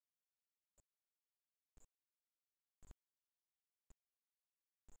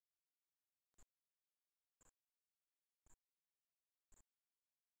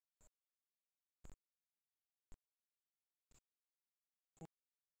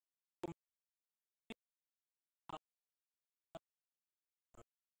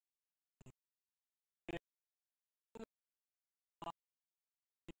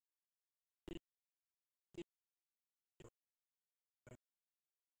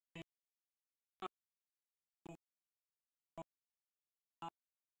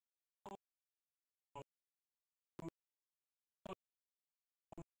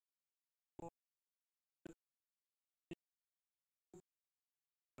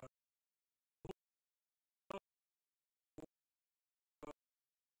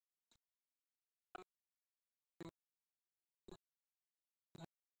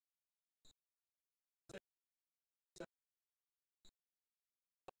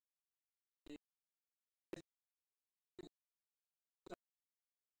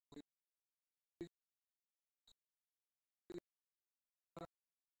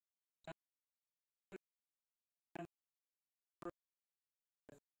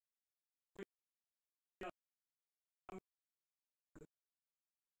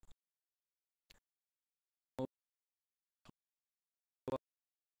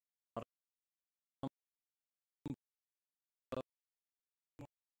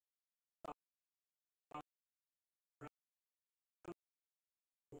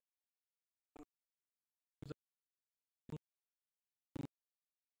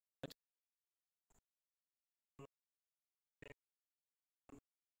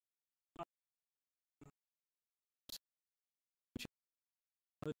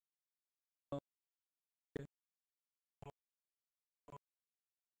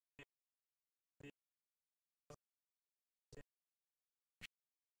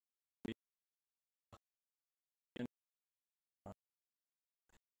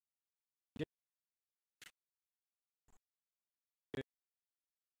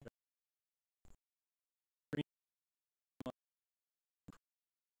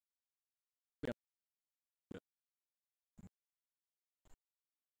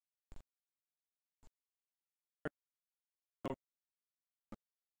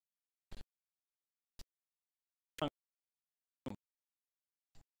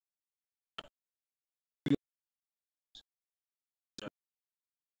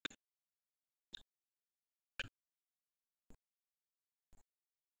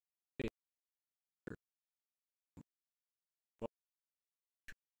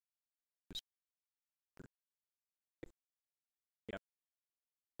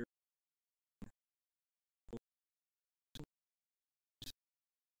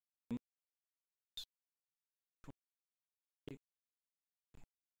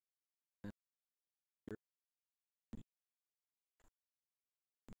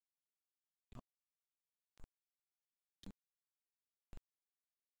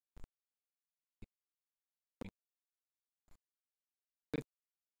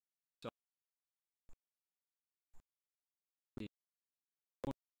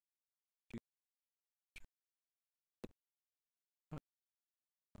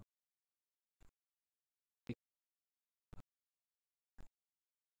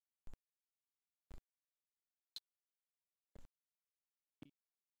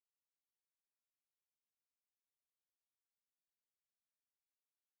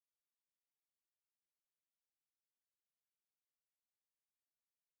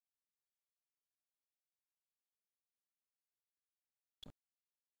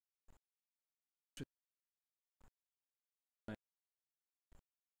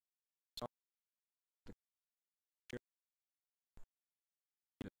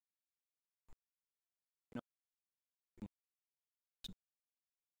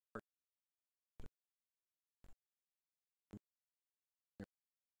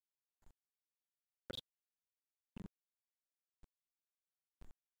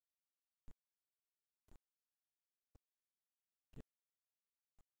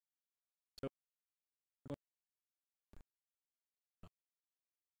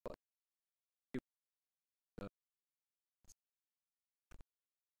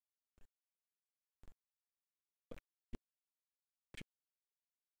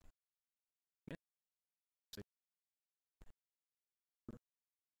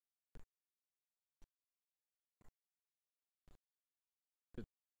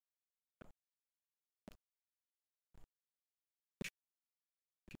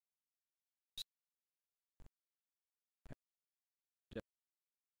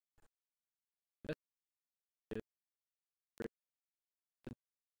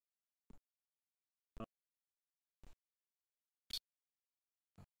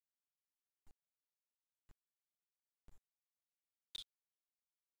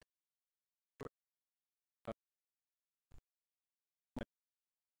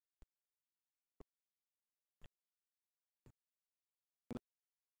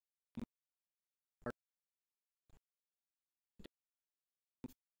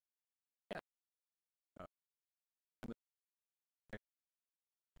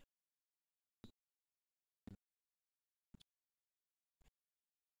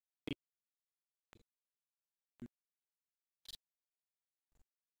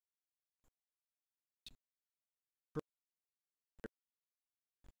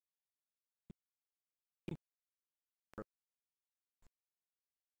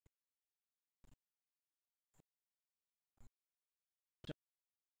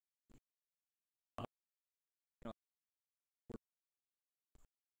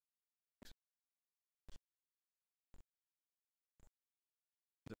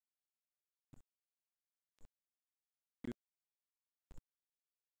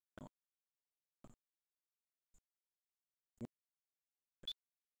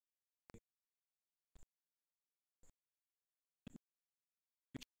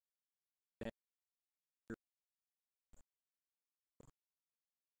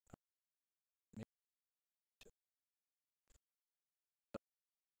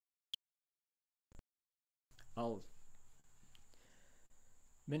I'll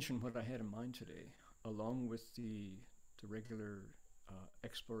mention what I had in mind today, along with the regular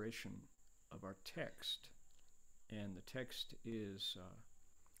exploration of our text. And the text is,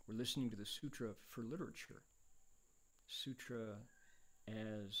 we're listening to the Sutra for literature. Sutra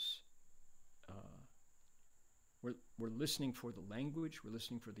as, we're listening for the language, we're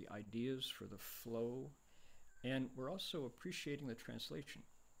listening for the ideas, for the flow, and we're also appreciating the translation,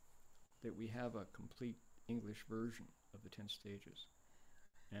 that we have a complete English version of the 10 stages.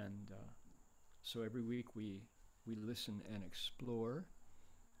 And so every week we listen and explore.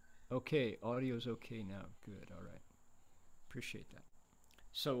 Okay, audio's okay now. Good, all right. Appreciate that.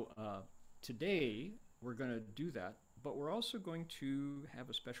 So today we're going to do that, but we're also going to have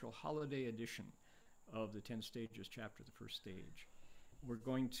a special holiday edition of the 10 stages chapter, the first stage. We're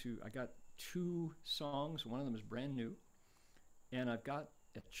going to, I got 2 songs, one of them is brand new, and I've got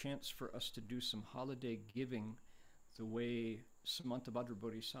a chance for us to do some holiday giving the way Samantabhadra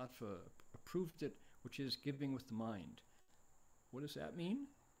Bodhisattva approved it, which is giving with the mind. What does that mean?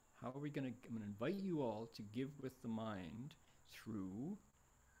 How are we going to, I'm going to invite you all to give with the mind through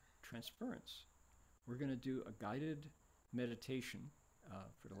transference. We're going to do a guided meditation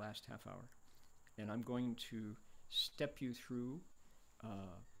for the last half hour, and I'm going to step you through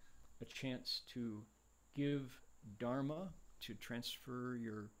a chance to give Dharma, to transfer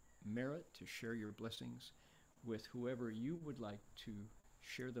your merit, to share your blessings with whoever you would like to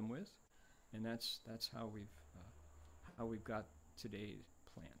share them with, and that's how we've got today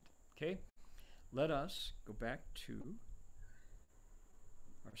planned. Okay, let us go back to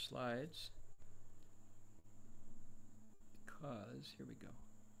our slides, because here we go.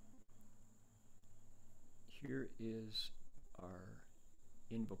 Here is our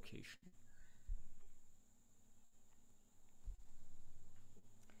invocation.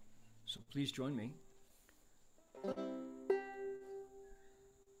 So please join me.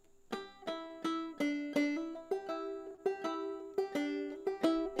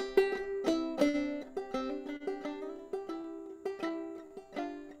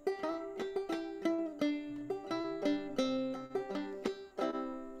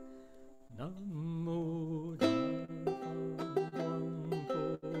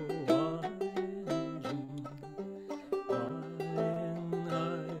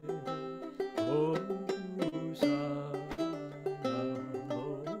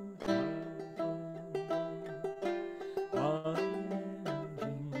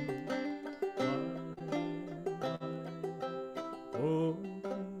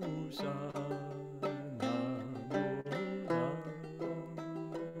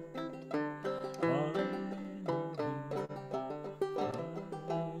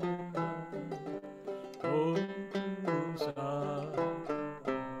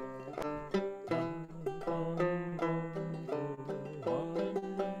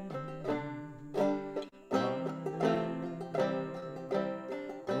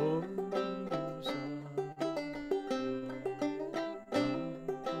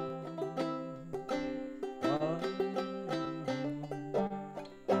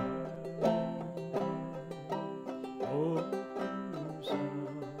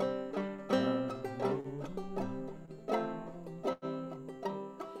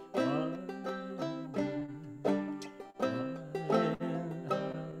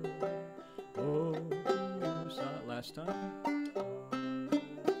 Last time.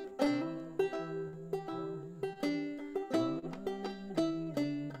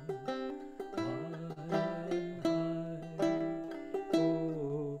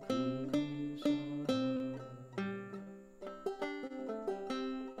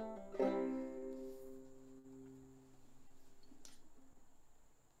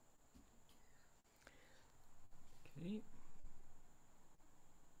 Okay.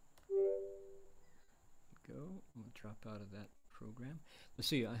 Go. I'm going to drop out of that program. Let's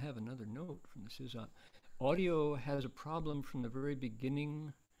see, I have another note from this. Is audio has a problem from the very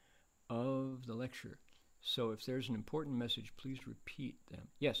beginning of the lecture. So if there's an important message, please repeat them.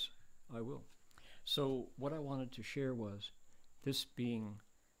 Yes, I will. So what I wanted to share was, this being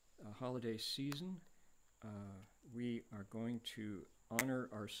a holiday season, we are going to honor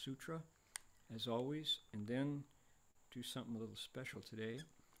our sutra as always, and then do something a little special today.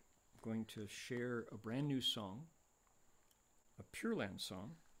 I'm going to share a brand new song, a Pure Land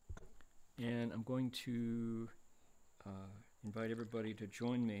song, and I'm going to invite everybody to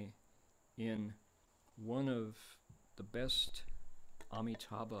join me in one of the best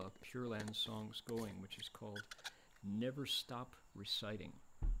Amitabha Pure Land songs going, which is called Never Stop Reciting.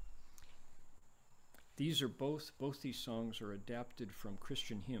 These are both these songs are adapted from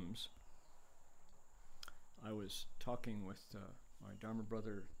Christian hymns. I was talking with my Dharma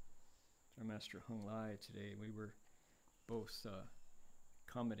brother, Dharma Master Hung Lai, today. We were both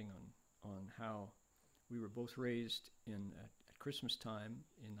commenting on how we were both raised at Christmas time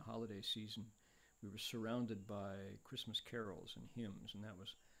in the holiday season. We were surrounded by Christmas carols and hymns, and that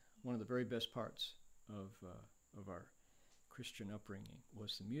was one of the very best parts of our Christian upbringing,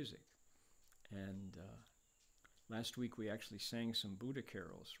 was the music. And last week we actually sang some Buddha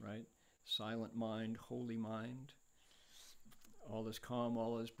carols, right? Silent mind, holy mind, all is calm,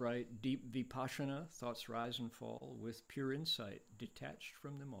 all is bright, deep vipassana, thoughts rise and fall, with pure insight, detached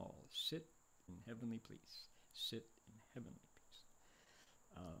from them all, sit in heavenly peace, sit in heavenly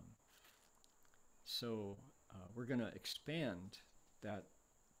peace. So we're going to expand that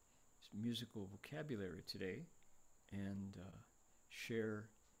musical vocabulary today and share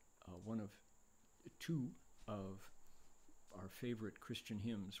two of our favorite Christian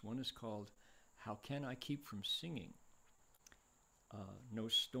hymns. One is called How Can I Keep From Singing? No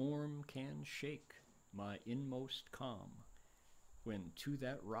storm can shake my inmost calm, when to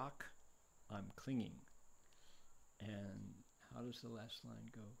that rock I'm clinging. And how does the last line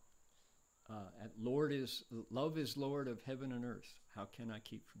go? Love is Lord of heaven and earth. How can I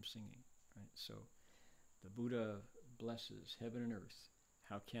keep from singing? Right. So the Buddha blesses heaven and earth.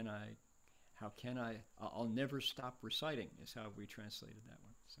 I'll never stop reciting is how we translated that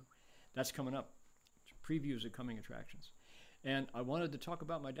one. So that's coming up. Previews of coming attractions. And I wanted to talk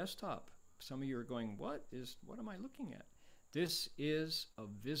about my desktop. Some of you are going, what am I looking at? This is a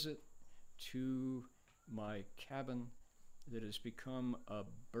visit to my cabin that has become a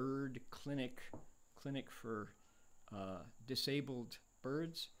bird clinic for disabled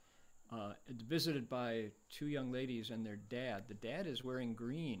birds, visited by two young ladies and their dad. The dad is wearing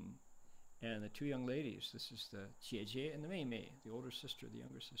green, and the two young ladies, this is the 姐姐 and the 妹妹, the older sister, the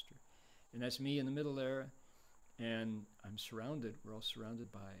younger sister. And that's me in the middle there, and we're all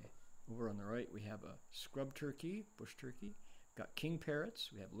surrounded by, over on the right, we have a scrub turkey, bush turkey, got king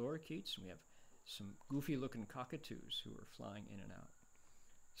parrots, we have lorikeets, and we have some goofy-looking cockatoos who are flying in and out.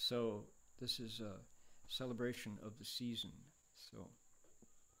 So this is a celebration of the season. So,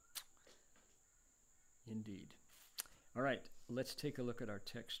 indeed. All right, let's take a look at our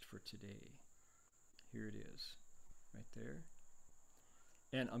text for today. Here it is, right there.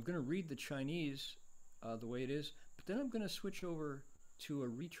 And I'm going to read the Chinese the way it is, but then I'm going to switch over to a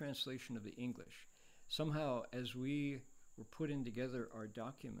retranslation of the English. Somehow, as we were putting together our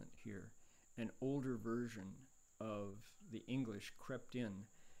document here, an older version of the English crept in,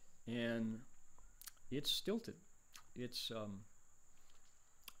 and it's stilted. It's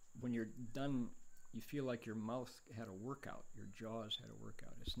when you're done, you feel like your mouth had a workout, your jaws had a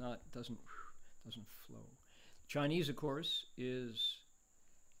workout. It's not, doesn't flow. Chinese, of course, is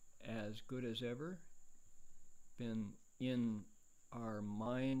as good as ever, been in our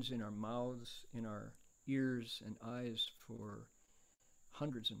minds, in our mouths, in our ears and eyes for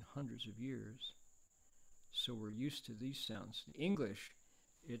hundreds and hundreds of years. So we're used to these sounds. In English,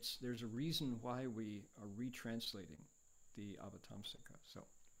 there's a reason why we are retranslating the Avatamsaka. So,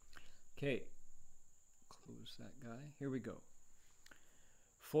 okay, close that guy. Here we go.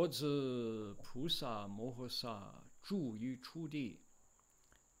 佛子菩萨摩诃萨住于初地，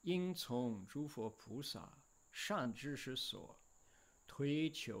应从诸佛菩萨善知识所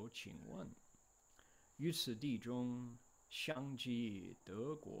推求请问，于此地中相继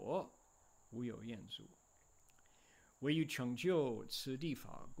得果，无有厌足。唯欲成就此地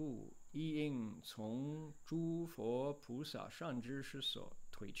法故，亦应从诸佛菩萨善知识所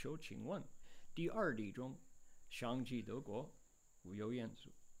推求请问，第二地中相继得果，无有厌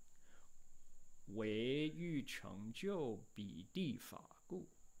足。唯欲成就彼地法故，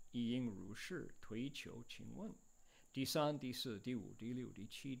亦应如是推求请问。第三、第四、第五、第六、第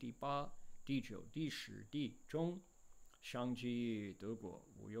七、第八、第九、第十地中相继得果，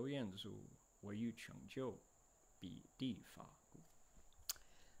无有厌足，唯欲成就彼地法故。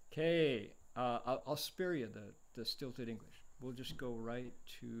Okay, I'll spare you the stilted English. We'll just go right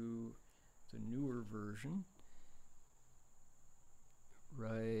to the newer version.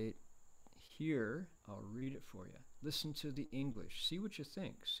 Right here, I'll read it for you. Listen to the English. See what you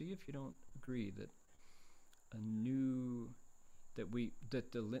think. See if you don't agree that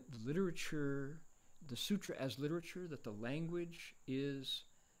the literature, the sutra as literature, that the language is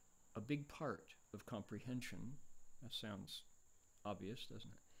a big part of comprehension. That sounds obvious,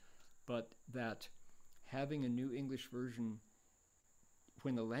 doesn't it? But that having a new English version,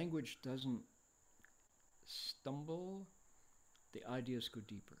 when the language doesn't stumble, the ideas go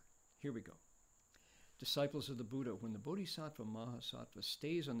deeper. Here we go. Disciples of the Buddha, when the Bodhisattva Mahasattva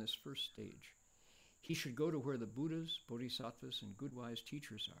stays on this first stage, He should go to where the Buddhas, Bodhisattvas, and good wise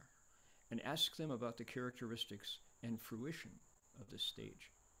teachers are, and ask them about the characteristics and fruition of this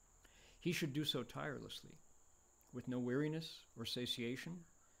stage. He should do so tirelessly, with no weariness or satiation,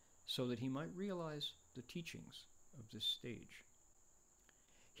 so that he might realize the teachings of this stage.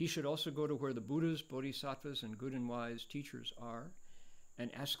 He should also go to where the Buddhas, Bodhisattvas, and good and wise teachers are,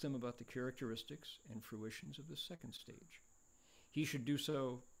 and ask them about the characteristics and fruitions of the second stage. He should do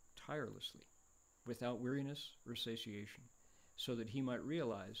so tirelessly, without weariness or satiation, so that he might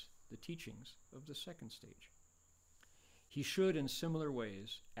realize the teachings of the second stage. He should, in similar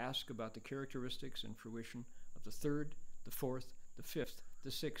ways, ask about the characteristics and fruition of the third, the fourth, the fifth,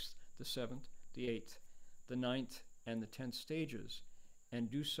 the sixth, the seventh, the eighth, the ninth, and the 10th stages,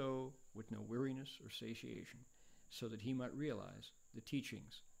 and do so with no weariness or satiation, so that he might realize the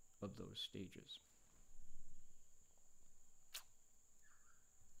teachings of those stages.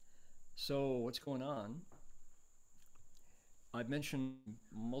 So what's going on? I've mentioned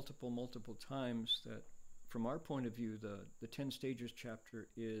multiple times that from our point of view, the 10 Stages chapter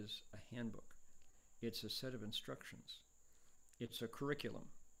is a handbook. It's a set of instructions. It's a curriculum.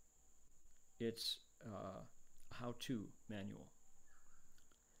 It's a how-to manual.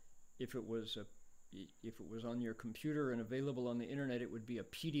 If it was on your computer and available on the internet, it would be a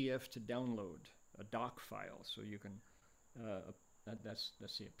PDF to download, a doc file. So you can, let's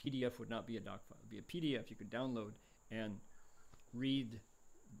see, a PDF would not be a doc file. It would be a PDF you could download and read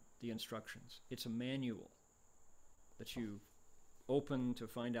the instructions. It's a manual that you open to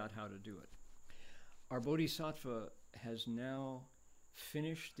find out how to do it. Our Bodhisattva has now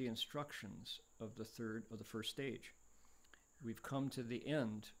finished the instructions of the first stage. We've come to the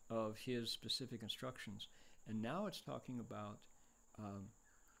end of his specific instructions, and now it's talking about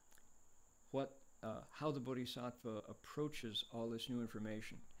how the Bodhisattva approaches all this new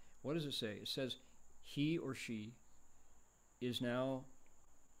information. What does it say? It says he or she is now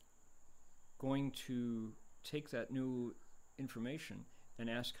going to take that new information and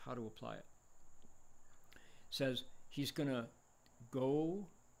ask how to apply it. It says he's going to go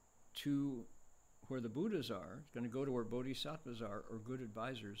to where the Buddhas are, he's going to go to where Bodhisattvas are, or good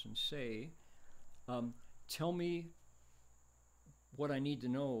advisors, and say, tell me what I need to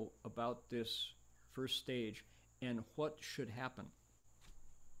know about this first stage and what should happen.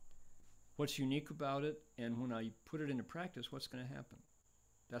 What's unique about it, and when I put it into practice, what's going to happen?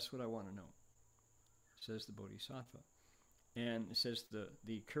 That's what I want to know, says the Bodhisattva. And it says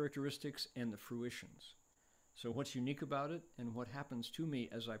the characteristics and the fruitions. So what's unique about it, and what happens to me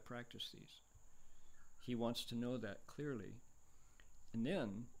as I practice these? He wants to know that clearly. And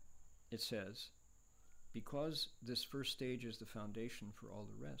then it says, because this first stage is the foundation for all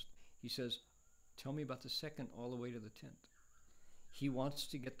the rest, he says, tell me about the second all the way to the 10th. He wants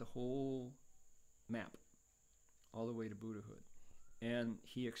to get the whole map all the way to Buddhahood. And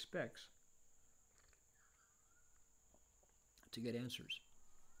he expects to get answers.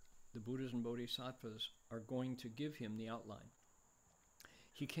 The Buddhas and Bodhisattvas are going to give him the outline.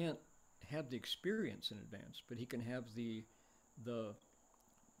 He can't have the experience in advance, but he can have the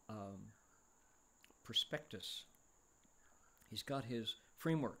prospectus. He's got his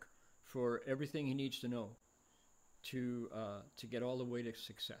framework for everything he needs to know to get all the way to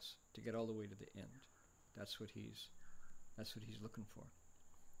success, to get all the way to the end. That's what he's looking for.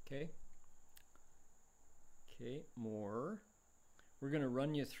 Okay. Okay. More. We're going to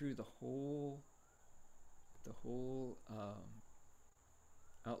run you through the whole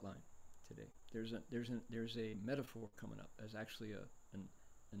outline today. There's a metaphor coming up. There's actually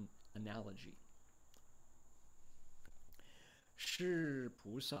an analogy. 是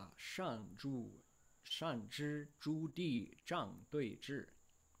菩萨善知诸地障对治，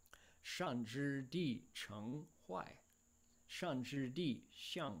善知地成坏，善知地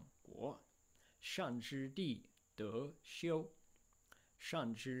相国，善知地得修，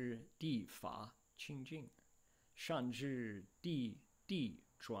善知地法清净，善知地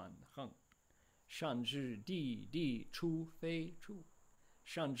转横，善知地出非处，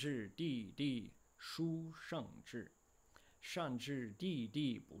善知地殊胜智，善知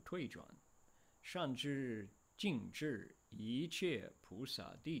地不退转，善知尽至一切菩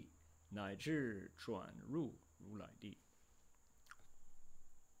萨地，乃至转入如来地。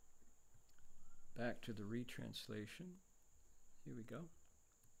 Back to the retranslation. Here we go.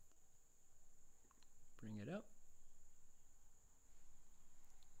 Bring it up.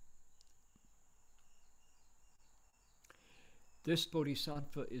 This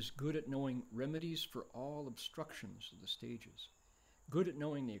bodhisattva is good at knowing remedies for all obstructions of the stages, good at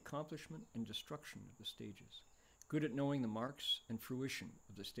knowing the accomplishment and destruction of the stages, good at knowing the marks and fruition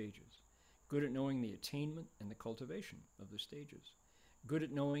of the stages, good at knowing the attainment and the cultivation of the stages, good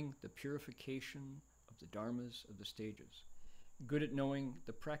at knowing the purification of the dharmas of the stages, good at knowing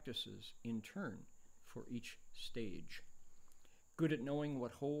the practices in turn for each stage, good at knowing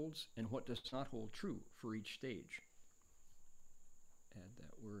what holds and what does not hold true for each stage. Add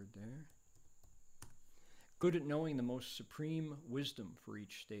that word there. Good at knowing the most supreme wisdom for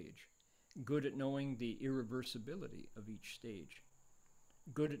each stage, good at knowing the irreversibility of each stage,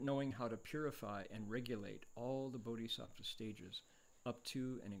 good at knowing how to purify and regulate all the bodhisattva stages up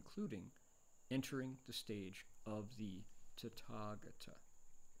to and including entering the stage of the Tathagata.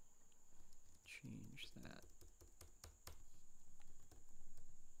 Change that.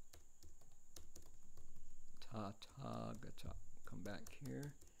 Tathagata. Come back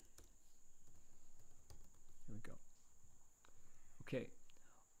here. Here we go. Okay.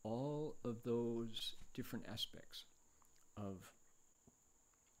 All of those different aspects of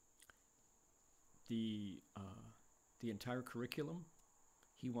the entire curriculum,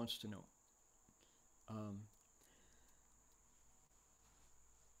 he wants to know.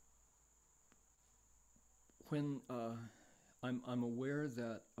 When I'm aware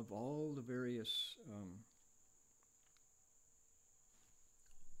that of all the various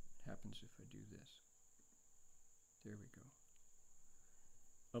what happens if I do this? There we go.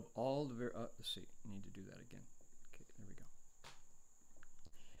 Of all the let's see, I need to do that again. Okay, there we go.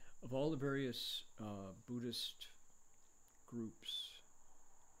 Of all the various Buddhist groups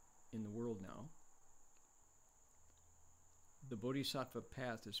in the world now, the Bodhisattva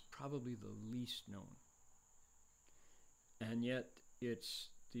path is probably the least known. And yet it's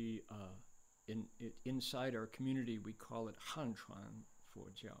the, inside our community we call it Hanchuan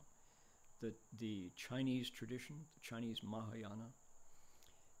Fojiao, the Chinese tradition, the Chinese Mahayana.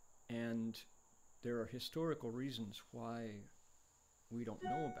 And there are historical reasons why we don't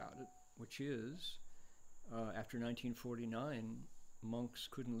know about it, which is after 1949, monks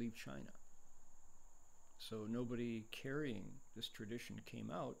couldn't leave China. So nobody carrying this tradition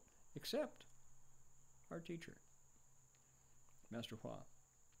came out except our teacher, Master Hua.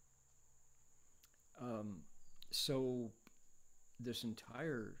 So this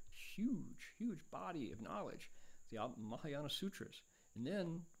entire huge body of knowledge, the Mahayana Sutras, and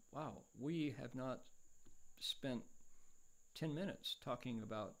then, wow, we have not spent 10 minutes talking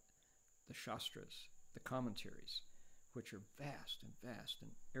about the Shastras, the commentaries, which are vast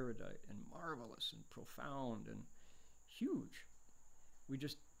and erudite and marvelous and profound and huge. We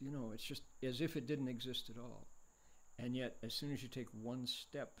just, it's just as if it didn't exist at all. And yet, as soon as you take one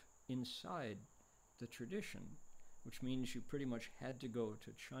step inside the tradition, which means you pretty much had to go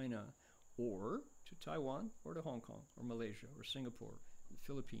to China or to Taiwan or to Hong Kong or Malaysia or Singapore, the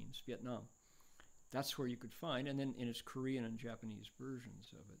Philippines, Vietnam, that's where you could find, and then in its Korean and Japanese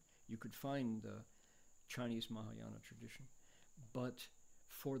versions of it, you could find the Chinese Mahayana tradition. But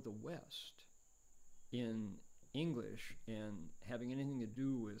for the West, in English and having anything to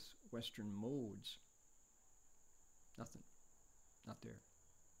do with Western modes, nothing, not there.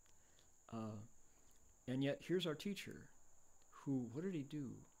 And yet here's our teacher who, what did he do?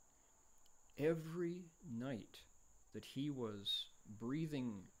 Every night that he was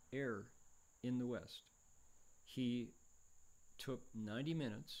breathing air in the West, he took 90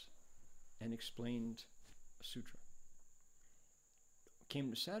 minutes and explained a sutra.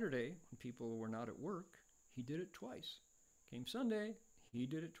 Came to Saturday, when people were not at work, he did it twice. Came Sunday, he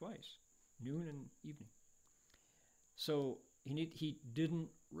did it twice, noon and evening. So he didn't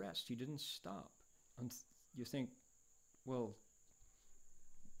rest, he didn't stop. And you think, well,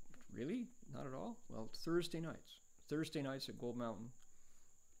 really? Not at all? Well, Thursday nights at Gold Mountain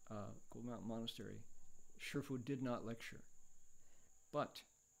Monastery, Shifu did not lecture. But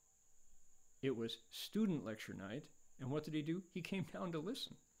it was student lecture night, and what did he do? He came down to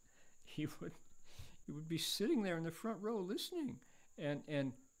listen. He would be sitting there in the front row listening,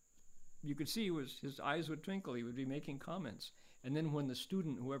 and you could see his eyes would twinkle. He would be making comments. And then when the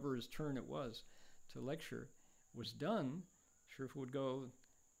student, whoever his turn it was to lecture, was done, Shifu would go,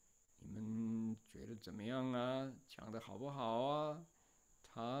 你们觉得怎么样啊？讲得好不好啊？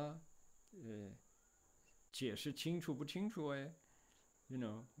他解释清楚不清楚哎？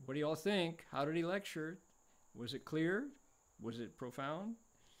 what do you all think? How did he lecture? Was it clear? Was it profound?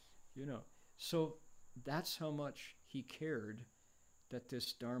 So that's how much he cared that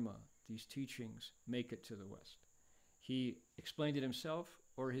this Dharma, these teachings, make it to the West. He explained it himself,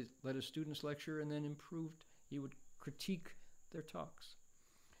 or let his students lecture, and then improved. He would critique their talks.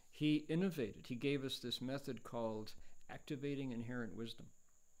 He innovated. He gave us this method called activating inherent wisdom,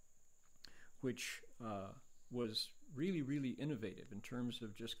 which was really, really innovative in terms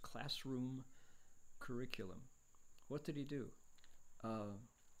of just classroom curriculum. What did he do?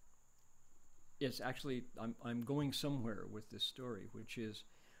 It's actually, I'm going somewhere with this story, which is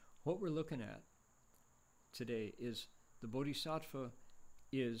what we're looking at today is the Bodhisattva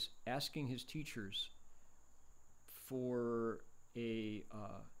is asking his teachers for a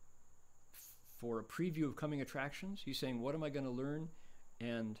preview of coming attractions. He's saying, what am I going to learn,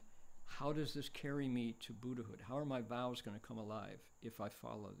 and how does this carry me to Buddhahood? How are my vows going to come alive if I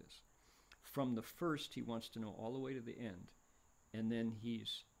follow this? From the first, he wants to know all the way to the end, and then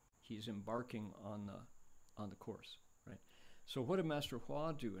he's embarking on the course, right? So what did Master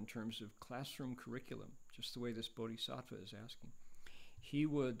Hua do in terms of classroom curriculum, just the way this Bodhisattva is asking? He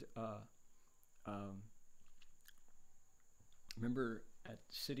would, remember at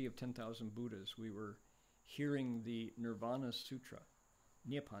City of 10,000 Buddhas, we were hearing the Nirvana Sutra,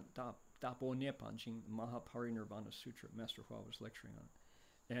 Nipan, Dapo Nipan Jing Mahaparinirvana Sutra. Master Hua was lecturing on it.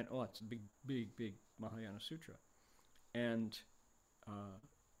 And it's a big, big, big Mahayana Sutra. And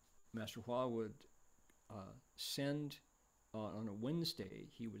Master Hua would send, on a Wednesday,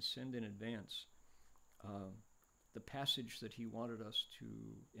 he would send in advance the passage that he wanted us to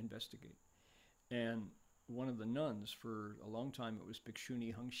investigate. And one of the nuns, for a long time, it was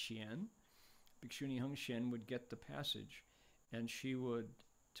Bhikshuni Heng Xian. Bhikshuni Heng Xian would get the passage, and she would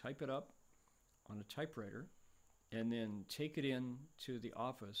type it up on a typewriter and then take it in to the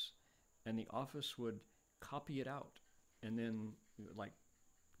office, and the office would copy it out, and then like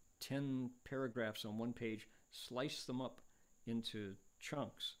 10 paragraphs on one page, slice them up into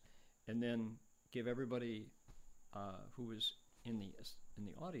chunks, and then give everybody who was in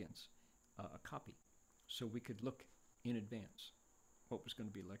the audience a copy, so we could look in advance what was going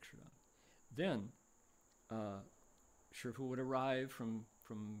to be lectured on. Then Shifu would arrive from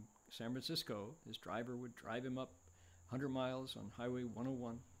San Francisco. His driver would drive him up 100 miles on Highway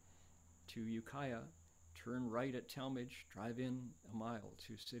 101 to Ukiah, turn right at Talmadge, drive in a mile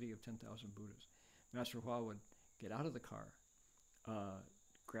to City of 10,000 Buddhas. Master Hua would get out of the car,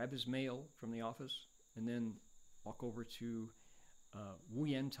 grab his mail from the office, and then walk over to Wu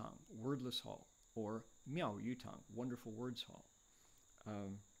Yentang, Wordless Hall, or Miao Yutang, Wonderful Words Hall.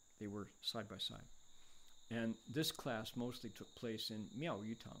 They were side by side. And this class mostly took place in Miao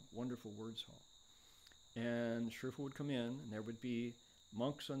Yutang, Wonderful Words Hall. And Shifu would come in, and there would be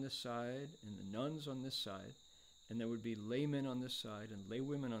monks on this side, and the nuns on this side, and there would be laymen on this side, and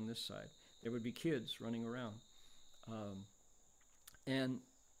laywomen on this side. There would be kids running around. And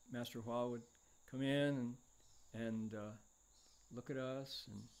Master Hua would come in and look at us,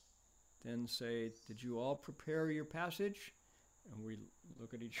 and then say, "Did you all prepare your passage?" And we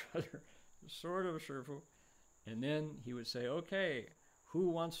look at each other, sort of, Shifu. And then he would say, "Okay, who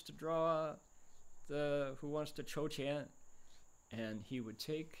wants to draw who wants to chou qian?" And he would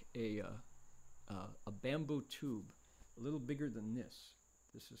take a bamboo tube, a little bigger than this.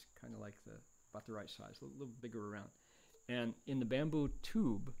 This is kind of like about the right size, a little bigger around. And in the bamboo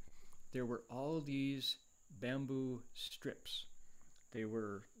tube, there were all these bamboo strips. They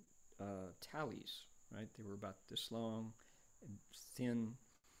were tallies, right? They were about this long and thin,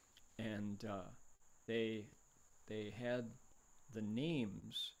 and they had the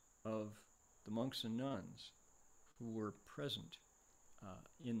names of the monks and nuns who were present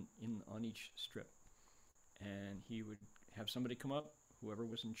on each strip. And he would have somebody come up, whoever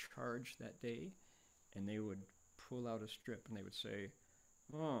was in charge that day, and they would pull out a strip, and they would say,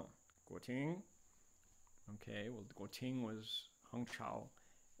 "Oh, Guoting." Okay, well, Guoting was Heng Chao,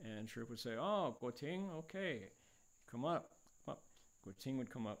 and Shifu would say, "Oh, Guoting, okay, come up." Guoting would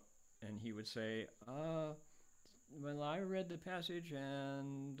come up, and he would say, "Well, I read the passage,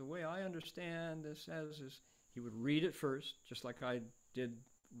 and the way I understand this says is," he would read it first, just like I did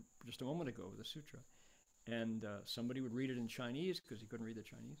just a moment ago with the sutra. And somebody would read it in Chinese, because he couldn't read the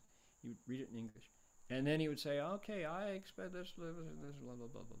Chinese. He would read it in English. And then he would say, "Okay, I expect this, blah, blah, blah, blah,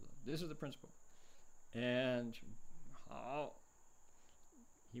 blah, blah. This is the principle." And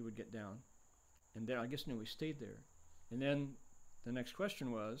he would get down. And then I guess we stayed there. And then the next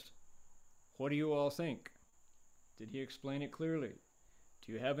question was, "What do you all think? Did he explain it clearly?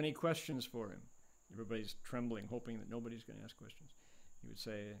 Do you have any questions for him?" Everybody's trembling, hoping that nobody's going to ask questions. He would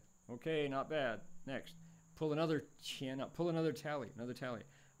say, "Okay, not bad. Next. Pull another qian up. Pull another tally.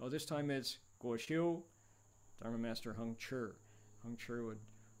 Oh, this time it's Guo Xiu, Dharma Master Heng Chur." Heng Chur would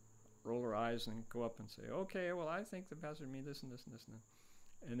roll her eyes and go up and say, "Okay, well, I think the passage means this and this and this and that."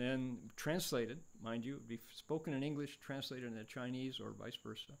 And then translated, mind you, it would be spoken in English, translated into Chinese, or vice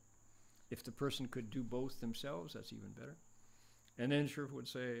versa. If the person could do both themselves, that's even better. And then Shifu would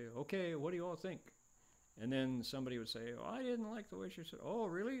say, "Okay, what do you all think?" And then somebody would say, oh, I didn't like the way she said, oh,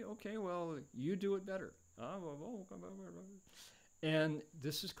 really? Okay, well, you do it better. And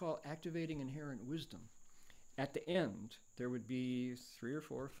this is called activating inherent wisdom. At the end, there would be 3 or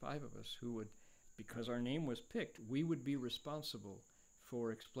 4 or 5 of us who would, because our name was picked, we would be responsible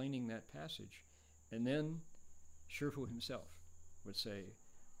for explaining that passage. And then Shifu himself would say,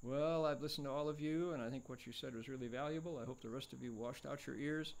 well, I've listened to all of you, and I think what you said was really valuable. I hope the rest of you washed out your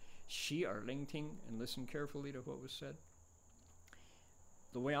ears, Xi er ling ting, and listened carefully to what was said.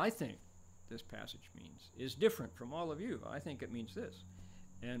 The way I think this passage means is different from all of you. I think it means this.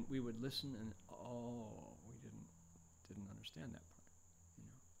 And we would listen and, oh, we didn't understand that part. You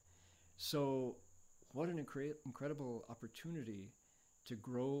know. So what an incredible opportunity to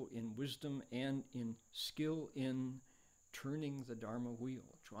grow in wisdom and in skill in turning the Dharma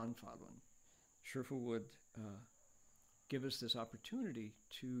wheel, Chuan Fadwan. Shifu would give us this opportunity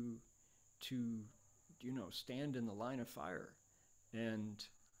to stand in the line of fire and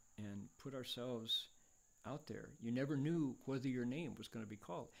put ourselves out there. You never knew whether your name was going to be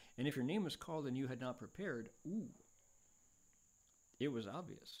called. And if your name was called and you had not prepared, it was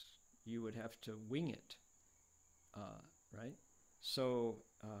obvious. You would have to wing it, right? So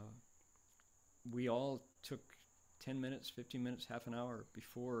we all took 10 minutes, 15 minutes, half an hour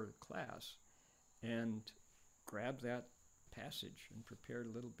before class and grabbed that passage and prepared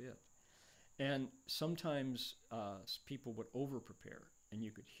a little bit. And sometimes people would over-prepare, and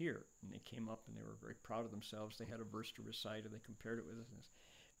you could hear, and they came up and they were very proud of themselves. They had a verse to recite, and they compared it with this.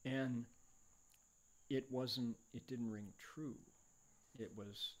 And it didn't ring true. It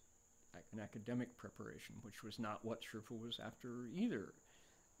was an academic preparation, which was not what Shifu was after either.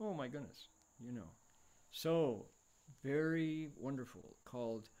 Oh my goodness, you know. So, very wonderful,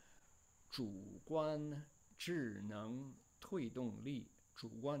 called 主观智能推动力, 主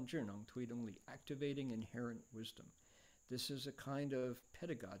观智能推动力, activating inherent wisdom. This is a kind of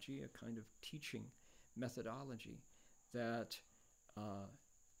pedagogy, a kind of teaching methodology that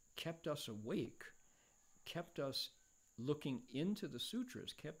kept us awake, kept us looking into the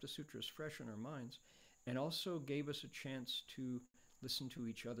sutras, kept the sutras fresh in our minds, and also gave us a chance to listen to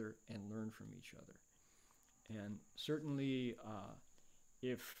each other and learn from each other. And certainly,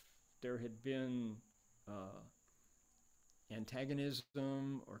 if there had been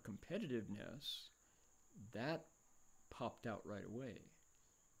antagonism or competitiveness, that popped out right away.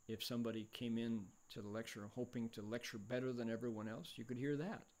 If somebody came in to the lecture hoping to lecture better than everyone else, you could hear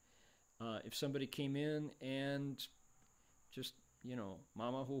that. If somebody came in and just,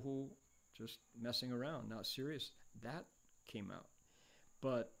 mama hoo-hoo, just messing around, not serious, that came out.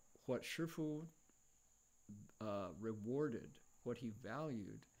 But what Shifu rewarded, what he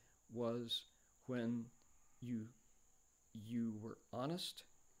valued, was when you were honest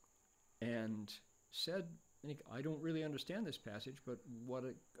and said, I don't really understand this passage, but what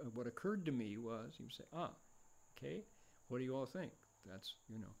occurred to me was, he would say, okay, what do you all think? That's,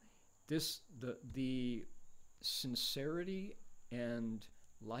 the sincerity and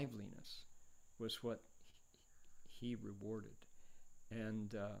liveliness was what he rewarded.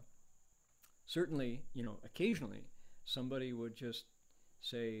 And certainly, occasionally somebody would just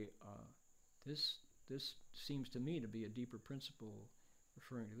say, this seems to me to be a deeper principle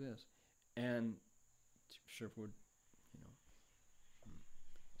referring to this. And Shifu would,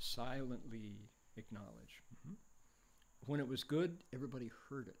 silently acknowledge. Mm-hmm. When it was good, everybody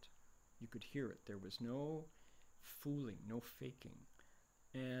heard it. You could hear it. There was no fooling, no faking.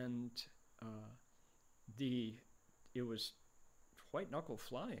 And it was white knuckle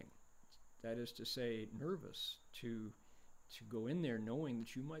flying. That is to say, nervous to go in there knowing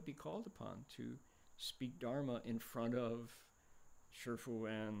that you might be called upon to speak Dharma in front of Shifu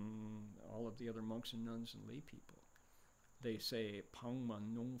and all of the other monks and nuns and lay people. They say, Pang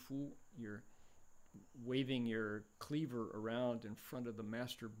Man Nong Fu, you're waving your cleaver around in front of the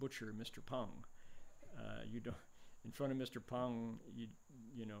master butcher, Mr. Pang. You don't, in front of Mr. Pang,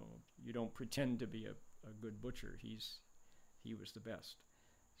 you don't pretend to be a good butcher. He was the best.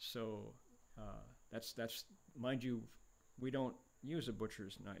 So that's mind you, we don't use a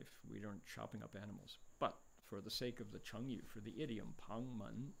butcher's knife. We aren't chopping up animals. But for the sake of the Chengyu, for the idiom, Pang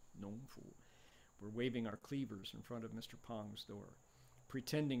Man Nong Fu, we're waving our cleavers in front of Mr. Pang's door,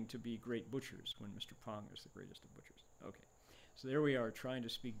 pretending to be great butchers when Mr. Pang is the greatest of butchers. Okay, so there we are trying to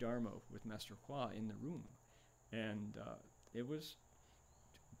speak Dharma with Master Hua in the room. And it was,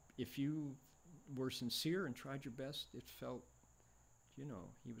 if you were sincere and tried your best, it felt,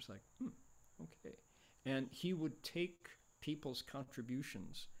 he was like, okay. And he would take people's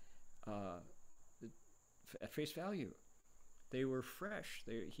contributions at face value. They were fresh.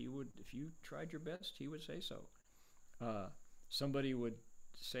 He would, if you tried your best, he would say so. Somebody would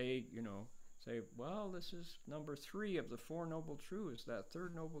say, well, this is number 3 of the 4 noble truths, that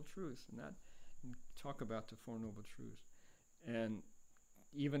third noble truth, and talk about the 4 noble truths. And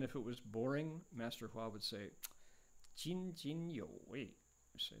even if it was boring, Master Hua would say, Jin Jin You Wei.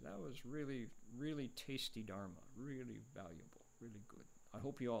 Say that was really, really tasty Dharma, really valuable, really good. I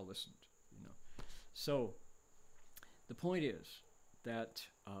hope you all listened. So the point is that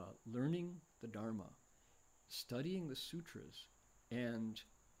learning the Dharma, studying the sutras, and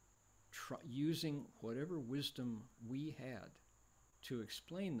using whatever wisdom we had to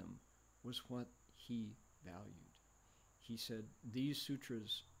explain them was what he valued. He said, these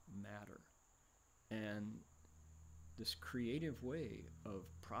sutras matter. And this creative way of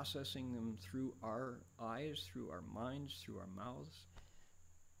processing them through our eyes, through our minds, through our mouths,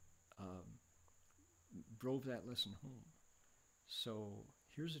 drove that lesson home. So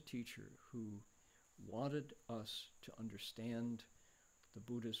here's a teacher who wanted us to understand the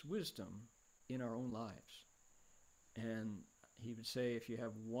Buddha's wisdom in our own lives. And he would say, if you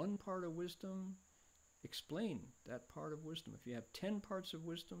have one part of wisdom, explain that part of wisdom. If you have 10 parts of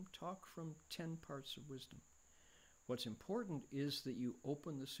wisdom, talk from 10 parts of wisdom. What's important is that you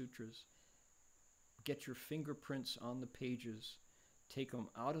open the sutras, get your fingerprints on the pages, take them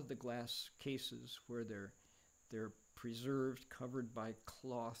out of the glass cases where they're preserved, covered by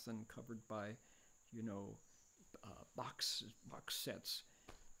cloth and covered by, box sets,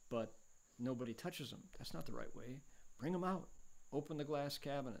 but nobody touches them. That's not the right way. Bring them out. Open the glass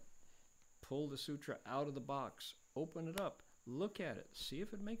cabinet. Pull the sutra out of the box. Open it up. Look at it. See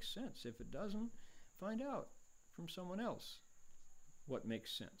if it makes sense. If it doesn't, find out from someone else what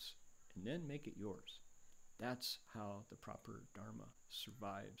makes sense, and then make it yours. That's how the proper Dharma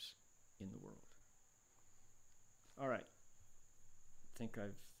survives in the world. All right. I think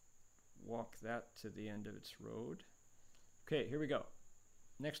I've walked that to the end of its road. Okay, here we go.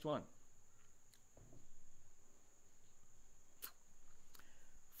 Next one.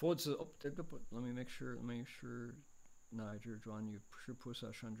 Let me make sure.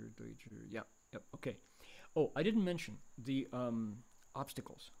 Yeah, yep, okay. Oh, I didn't mention the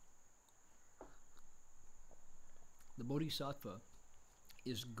obstacles. The Bodhisattva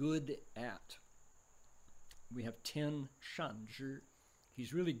is good at, we have 10 shanzhi.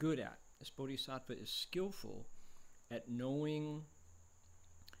 He's really good at, this Bodhisattva is skillful at knowing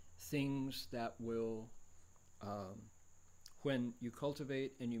things that will, when you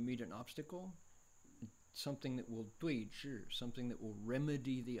cultivate and you meet an obstacle, something that will 对治, something that will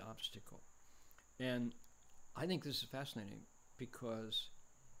remedy the obstacle. And I think this is fascinating because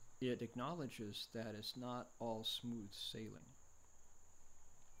it acknowledges that it's not all smooth sailing.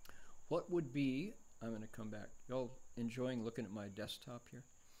 What would be, I'm going to come back, y'all enjoying looking at my desktop here?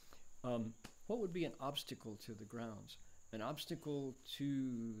 What would be an obstacle to the grounds? An obstacle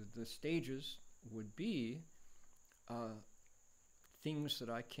to the stages would be things that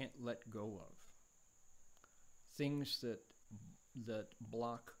I can't let go of, things that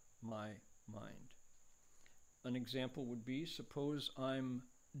block my mind. An example would be, suppose I'm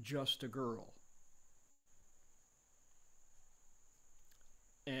just a girl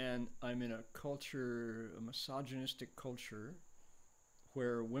and I'm in a culture, a misogynistic culture,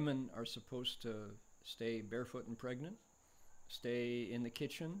 where women are supposed to stay barefoot and pregnant, stay in the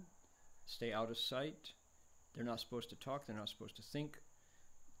kitchen, stay out of sight. They're not supposed to talk, they're not supposed to think,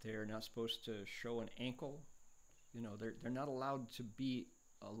 they're not supposed to show an ankle. They're not allowed to be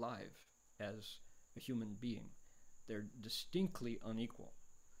alive as a human being. They're distinctly unequal.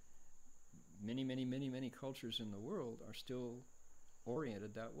 Many cultures in the world are still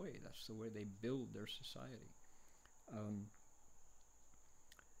oriented that way. That's the way they build their society.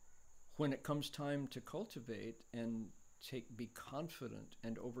 When it comes time to cultivate and be confident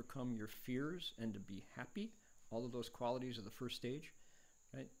and overcome your fears and to be happy, all of those qualities of the first stage,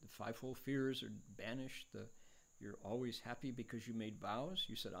 right? The fivefold fears are banished. You're always happy because you made vows.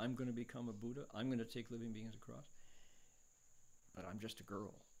 You said, I'm going to become a Buddha. I'm going to take living beings across. But I'm just a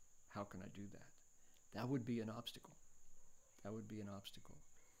girl. How can I do that? That would be an obstacle. That would be an obstacle.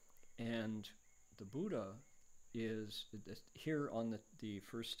 And the Buddha is, here on the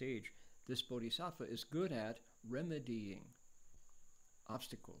first stage, this Bodhisattva is good at remedying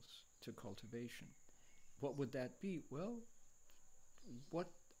obstacles to cultivation. What would that be? Well,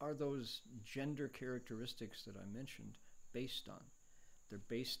 what are those gender characteristics that I mentioned based on? They're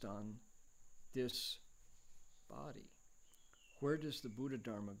based on this body. Where does the Buddha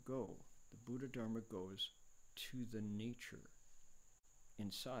Dharma go? The Buddha Dharma goes to the nature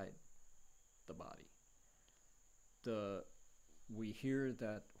inside the body. we hear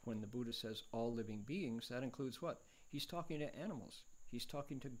that when the Buddha says all living beings, that includes what? He's talking to animals. He's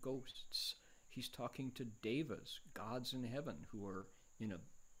talking to ghosts. He's talking to devas, gods in heaven, who are in a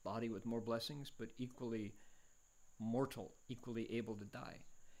body with more blessings, but equally mortal, equally able to die.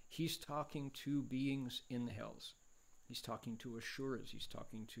 He's talking to beings in the hells. He's talking to Asuras. He's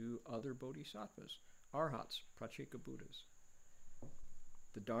talking to other bodhisattvas, arhats, pratyeka Buddhas.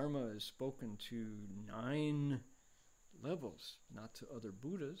 The Dharma is spoken to 9 levels, not to other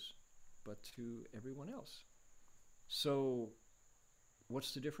Buddhas, but to everyone else. So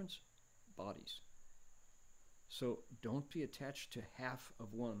what's the difference? Bodies. So don't be attached to half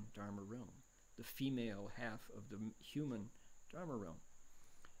of one Dharma realm, the female half of the human Dharma realm.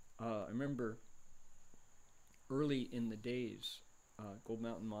 I remember early in the days, Gold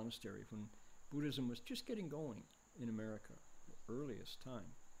Mountain Monastery, when Buddhism was just getting going in America, the earliest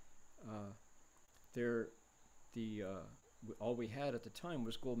time. All we had at the time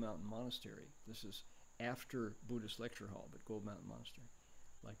was Gold Mountain Monastery. This is after Buddhist Lecture Hall, but Gold Mountain Monastery,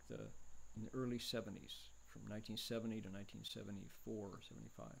 like in the early 70s, from 1970 to 1974 or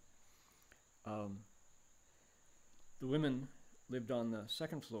 75. The women lived on the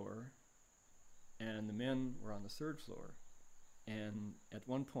 2nd floor, and the men were on the 3rd floor. And at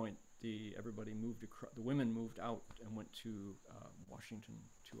one point, everybody moved across. The women moved out and went to Washington,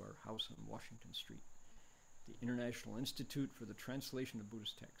 to our house on Washington Street, the International Institute for the Translation of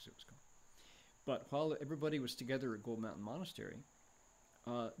Buddhist Texts, it was called. But while everybody was together at Gold Mountain Monastery,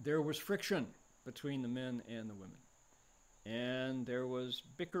 there was friction between the men and the women. And there was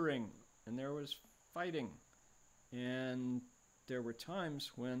bickering, and there was fighting. And there were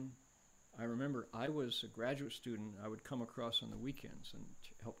times when, I remember I was a graduate student, I would come across on the weekends and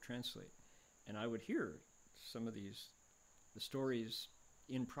help translate. And I would hear some of the stories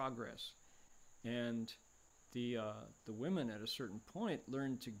in progress. And the women at a certain point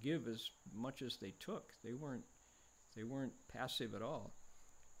learned to give as much as they took. They weren't passive at all.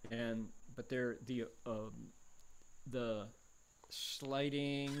 But the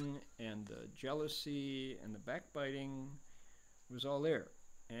slighting and the jealousy and the backbiting was all there,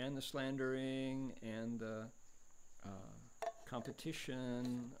 and the slandering and the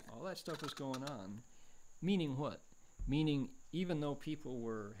competition, all that stuff was going on. Meaning what? Meaning even though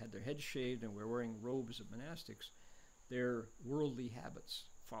people had their heads shaved and were wearing robes of monastics, their worldly habits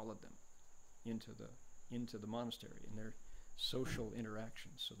followed them into the monastery and their social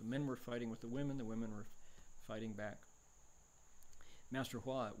interactions. So the men were fighting with the women were fighting back. Master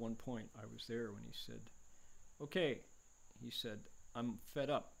Hua, at one point, I was there when he said, okay, he said, I'm fed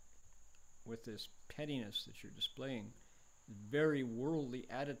up with this pettiness that you're displaying, very worldly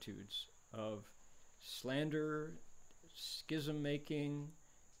attitudes of slander, schism making,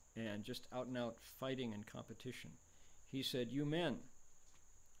 and just out and out fighting and competition. He said, you men,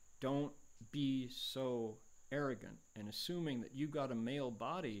 don't be so arrogant and assuming that you got a male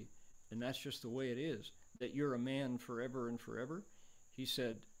body and that's just the way it is, that you're a man forever and forever. He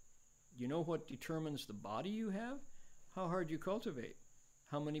said, you know what determines the body you have? How hard you cultivate,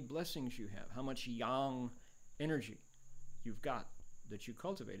 how many blessings you have, how much yang energy you've got that you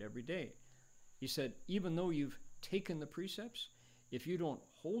cultivate every day. He said, even though you've taken the precepts, if you don't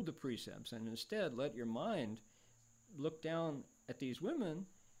hold the precepts and instead let your mind look down at these women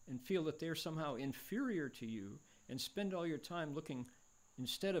and feel that they're somehow inferior to you and spend all your time looking,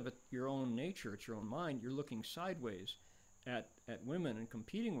 instead of at your own nature, at your own mind, you're looking sideways at women and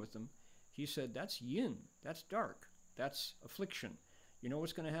competing with them. He said, that's yin, that's dark, that's affliction. You know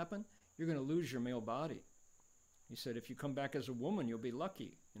what's going to happen? You're going to lose your male body. He said, if you come back as a woman, you'll be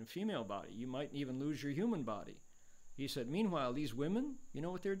lucky. In a female body, you might even lose your human body. He said, meanwhile, these women, you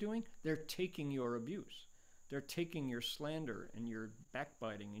know what they're doing? They're taking your abuse. They're taking your slander and your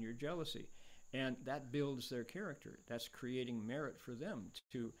backbiting and your jealousy. And that builds their character. That's creating merit for them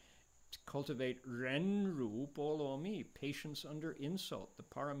to cultivate renru polo mi, patience under insult, the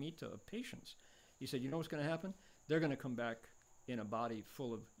paramita of patience. He said, you know what's going to happen? They're going to come back in a body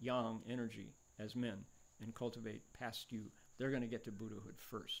full of yang energy as men and cultivate past you. They're going to get to Buddhahood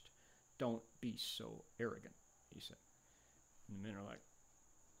first. Don't be so arrogant, he said. And the men are like,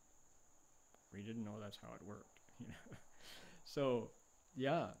 we didn't know that's how it worked. You know? So,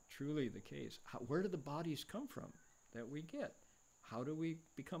 yeah, truly the case. Where do the bodies come from that we get? How do we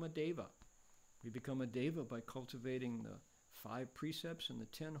become a deva? We become a deva by cultivating the 5 precepts and the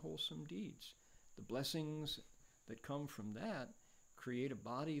 10 wholesome deeds. The blessings that come from that create a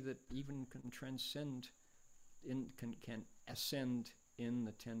body that even can transcend, can ascend in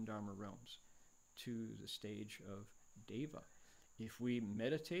the 10 Dharma realms to the stage of deva. If we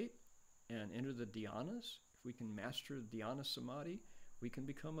meditate and enter the dhyanas, If we can master dhyana samadhi, we can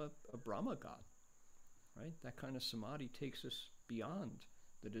become a Brahma god, right? That kind of samadhi takes us beyond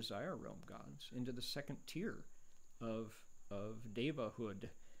the desire realm gods into the second tier of devahood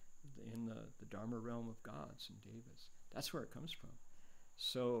in the Dharma realm of gods and devas. That's where it comes from.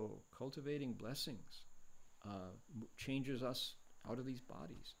 So cultivating blessings changes us out of these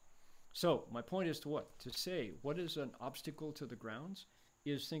bodies. So my point is to what? To say what is an obstacle to the grounds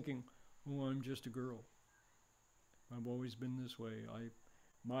is thinking, oh, I'm just a girl. I've always been this way.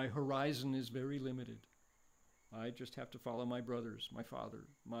 My horizon is very limited. I just have to follow my brothers, my father,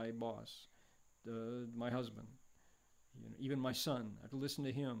 my boss, my husband, even my son. I have to listen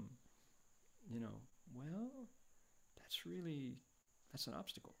to him. Well, that's an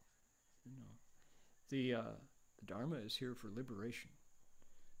obstacle. The Dharma is here for liberation,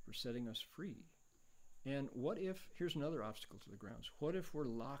 for setting us free. And what if, here's another obstacle to the grounds, what if we're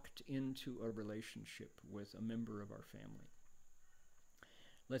locked into a relationship with a member of our family?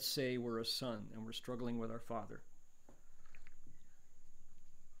 Let's say we're a son and we're struggling with our father.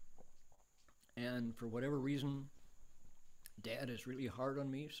 And for whatever reason, Dad is really hard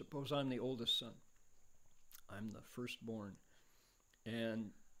on me. Suppose I'm the oldest son. I'm the firstborn. And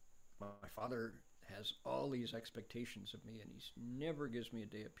my father has all these expectations of me, and he never gives me a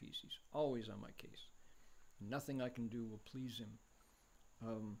day of peace. He's always on my case. Nothing I can do will please him.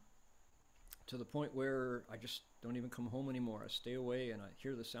 To the point where I just don't even come home anymore. I stay away, and I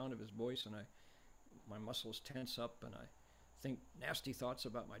hear the sound of his voice, and my muscles tense up, and I think nasty thoughts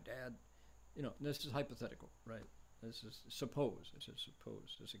about my dad. This is hypothetical, right? This is suppose. This is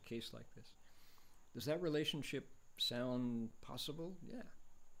suppose. There's a case like this. Does that relationship sound possible?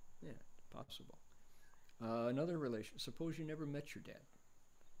 Yeah, possible. Another relation. Suppose you never met your dad.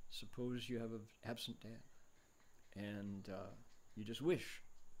 Suppose you have an absent dad, and you just wish.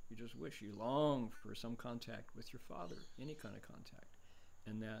 You long for some contact with your father, any kind of contact,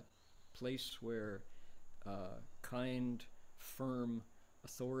 and that place where kind, firm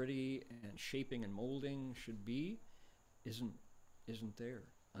authority and shaping and molding should be isn't there.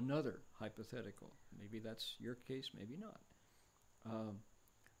 Another hypothetical. Maybe that's your case, maybe not.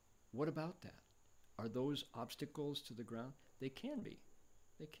 What about that? Are those obstacles to the ground? They can be.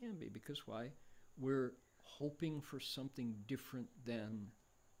 Because why? We're hoping for something different than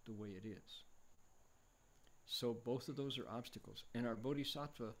the way it is. So both of those are obstacles. And our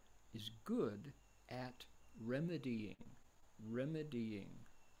bodhisattva is good at remedying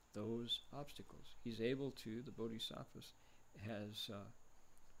those obstacles. He's able to, the bodhisattva has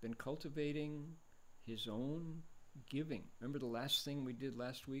been cultivating his own giving. Remember the last thing we did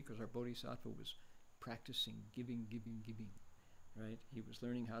last week was our bodhisattva was practicing giving, right? He was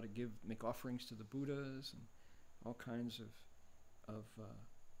learning how to make offerings to the Buddhas and all kinds of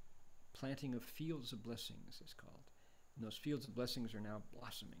planting of fields of blessings is called. And those fields of blessings are now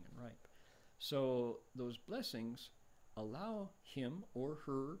blossoming and ripe. So those blessings allow him or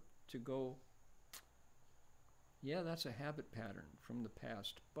her to go, yeah, that's a habit pattern from the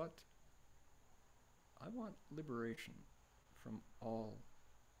past, but I want liberation from all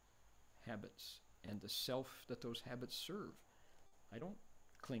habits and the self that those habits serve. I don't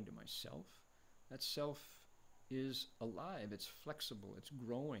cling to myself. That self is alive, it's flexible, it's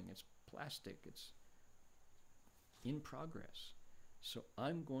growing, it's plastic, it's in progress. So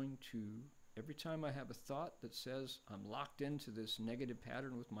I'm going to, every time I have a thought that says I'm locked into this negative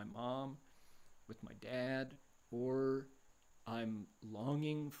pattern with my mom, with my dad, or I'm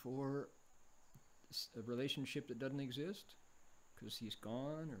longing for a relationship that doesn't exist because he's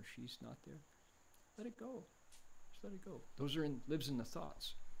gone or she's not there, let it go. Just let it go. Those are lives in the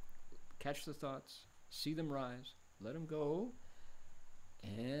thoughts. Catch the thoughts, see them rise, let them go,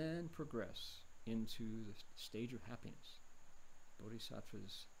 and progress into the stage of happiness.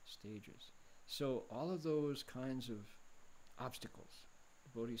 Bodhisattva's stages. So all of those kinds of obstacles, the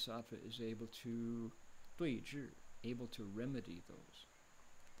Bodhisattva is able to remedy those.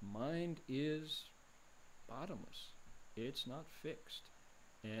 The mind is bottomless. It's not fixed.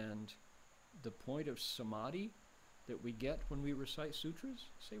 And the point of samadhi that we get when we recite sutras,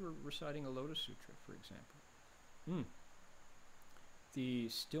 say we're reciting a Lotus Sutra, for example. The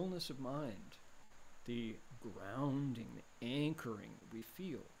stillness of mind, the grounding, the anchoring we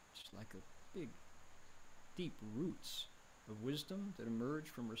feel, just like a big, deep roots of wisdom that emerge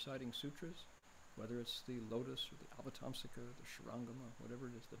from reciting sutras, whether it's the Lotus or the Avatamsaka, the Shurangama, whatever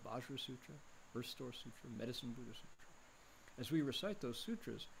it is, the Vajra Sutra, Earth Store Sutra, Medicine Buddha Sutra. As we recite those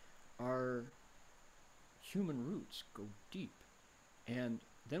sutras, our human roots go deep. And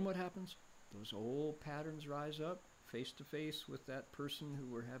then what happens? Those old patterns rise up, face to face with that person who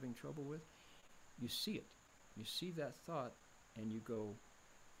we're having trouble with. You see it. You see that thought and you go,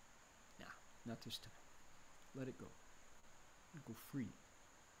 nah, not this time. Let it go. Go free.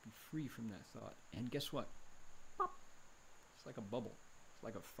 Be free from that thought. And guess what? Pop. It's like a bubble. It's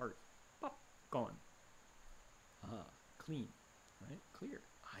like a fart. Pop. Gone. Clean. Right? Clear.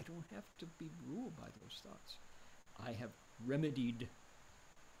 I don't have to be ruled by those thoughts. I have remedied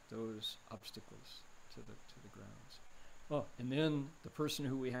those obstacles to the grounds. Oh, and then the person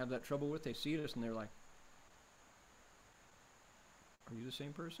who we have that trouble with, they see us and they're like, are you the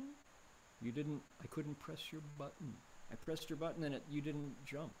same person? You didn't, I couldn't press your button. I pressed your button and you didn't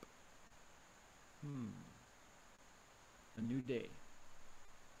jump. A new day.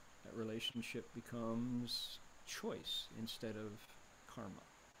 That relationship becomes choice instead of karma.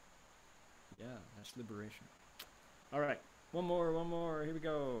 Yeah, that's liberation. All right, one more, here we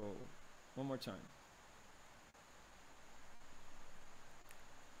go. One more time.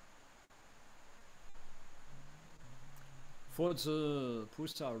佛子菩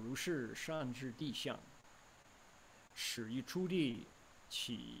萨如是善知地相，始于初地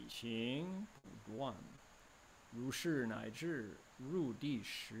起行不断，如是乃至入第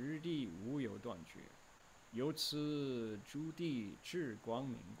十地无有断绝。由此诸地智光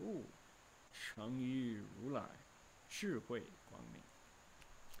明故，成于如来智慧光明。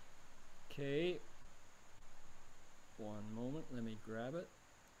Okay, one moment, let me grab it.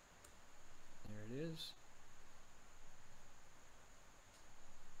 There it is.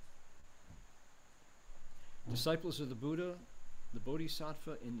 Disciples of the Buddha, the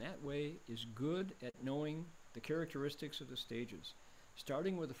Bodhisattva in that way is good at knowing the characteristics of the stages.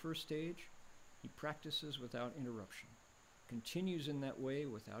 Starting with the first stage, he practices without interruption, continues in that way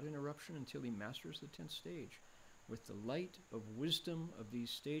without interruption until he masters the 10th stage. With the light of wisdom of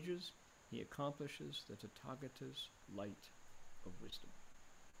these stages, he accomplishes the Tathagata's light of wisdom.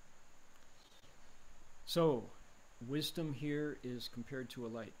 So, wisdom here is compared to a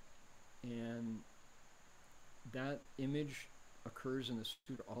light, and that image occurs in the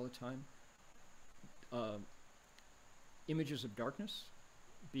sutra all the time. Images of darkness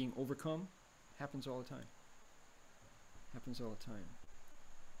being overcome happens all the time. Happens all the time.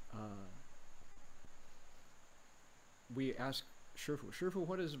 We ask Shifu, Shifu,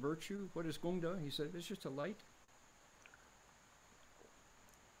 what is virtue? What is Gongda? He said, it's just a light.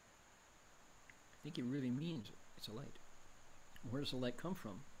 I think he really means it's a light. Where does the light come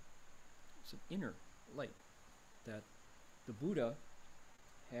from? It's an inner light that the Buddha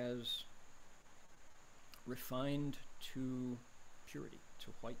has refined to purity,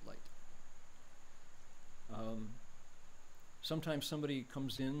 to white light. Sometimes somebody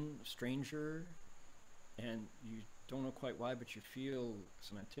comes in, a stranger, and you don't know quite why, but you feel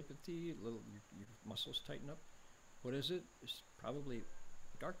some antipathy, your muscles tighten up. What is it? It's probably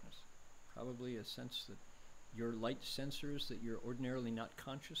darkness, probably a sense that your light sensors that you're ordinarily not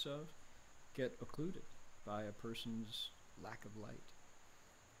conscious of get occluded by a person's lack of light.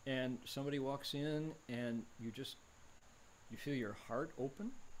 And somebody walks in and you feel your heart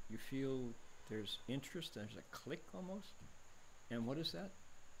open, you feel there's interest, there's a click almost. And what is that?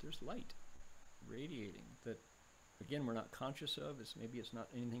 There's light radiating that, again, we're not conscious of. Maybe it's not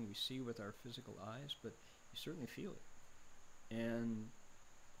anything we see with our physical eyes, but you certainly feel it. And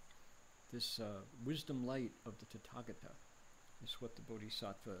this wisdom light of the Tathagata is what the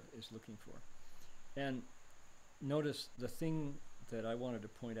Bodhisattva is looking for. And notice the thing that I wanted to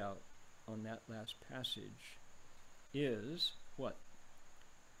point out on that last passage is what?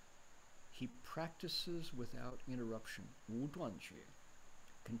 He practices without interruption, 无断绝,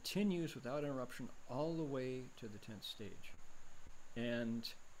 continues without interruption all the way to the 10th stage. And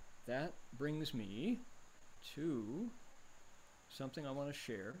that brings me to something I want to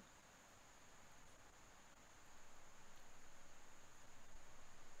share.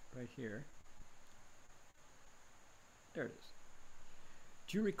 Right here. There it is.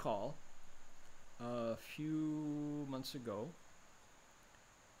 Do you recall a few months ago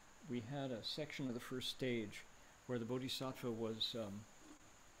we had a section of the first stage where the Bodhisattva was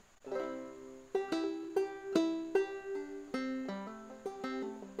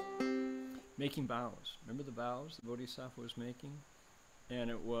making vows. Remember the vows the Bodhisattva was making? And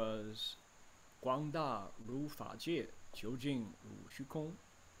it was 广大如法界，究竟如虚空，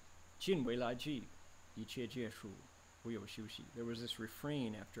尽为来际，一切界数无有休息. There was this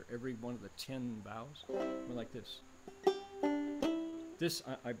refrain after every one of the 10 vows. Went like this. This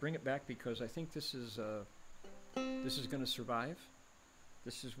I bring it back because I think this is going to survive.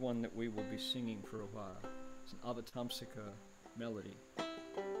 This is one that we will be singing for a while. It's an Avatamsaka melody.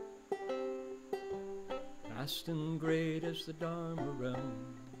 Vast and great as the Dharma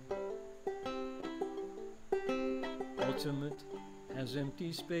realm, ultimate as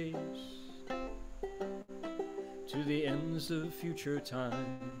empty space to the ends of future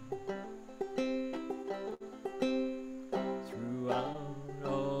time. Throughout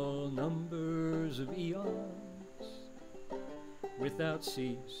all numbers of eons, without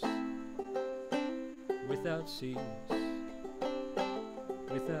cease, without cease,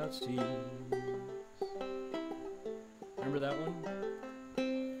 without cease. Remember that one?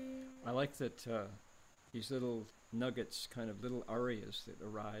 I like that these little nuggets, kind of little arias that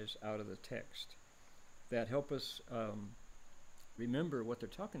arise out of the text that help us remember what they're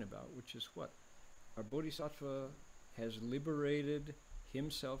talking about, which is what? Our Bodhisattva has liberated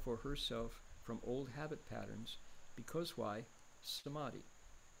himself or herself from old habit patterns because why? Samadhi.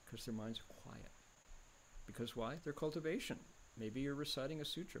 Because their minds are quiet. Because why? Their cultivation. Maybe you're reciting a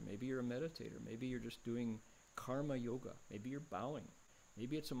sutra. Maybe you're a meditator. Maybe you're just doing karma yoga. Maybe you're bowing.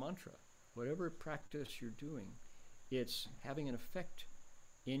 Maybe it's a mantra. Whatever practice you're doing, it's having an effect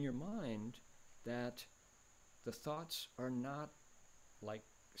in your mind that the thoughts are not like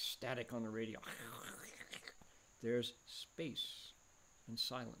static on the radio. There's space and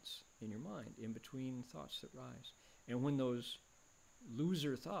silence in your mind in between thoughts that rise. And when those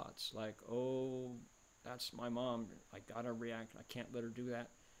loser thoughts, like, oh, that's my mom, I gotta react, I can't let her do that.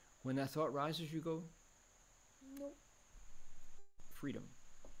 When that thought rises, you go, nope. Freedom.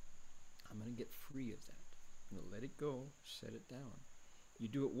 I'm gonna get free of that. I'm gonna let it go, set it down. You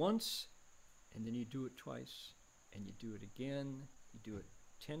do it once, and then you do it twice, and you do it again, you do it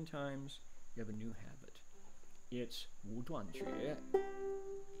 10 times, you have a new habit. It's 无断绝,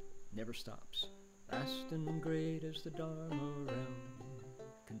 never stops. Vast and great as the Dharma realm.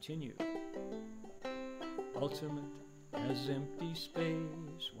 Continue. Ultimate as empty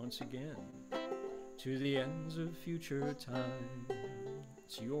space, once again, to the ends of future time.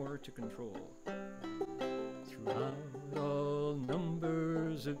 It's your to control. Throughout all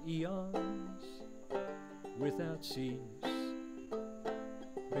numbers of eons, without cease,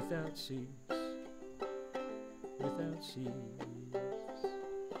 without cease, without cease.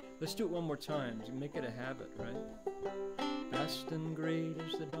 Let's do it one more time to make it a habit, right? Vast and great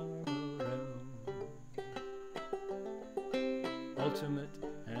is the Dharma realm. Ultimate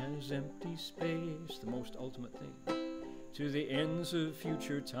as empty space, the most ultimate thing. To the ends of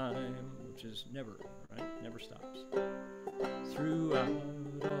future time, which is never, right? Never stops. Throughout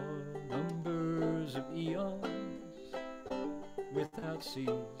all numbers of eons, without cease,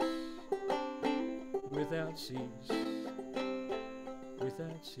 without cease,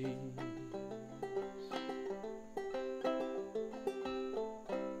 without cease.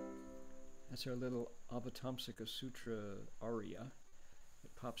 That's our little Avatamsaka Sutra aria.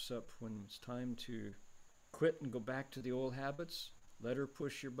 It pops up when it's time to quit and go back to the old habits. Let her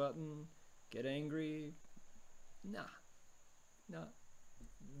push your button. Get angry. Nah.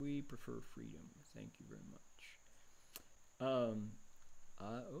 We prefer freedom. Thank you very much.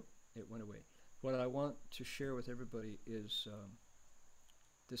 Oh, it went away. What I want to share with everybody is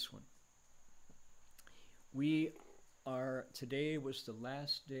this one. Today was the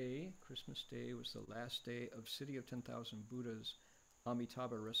last day, Christmas Day was the last day of City of 10,000 Buddha's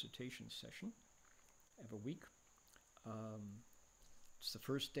Amitabha recitation session of a week. It's the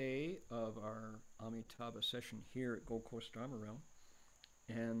first day of our Amitabha session here at Gold Coast Dharma Realm.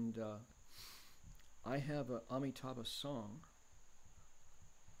 And I have an Amitabha song.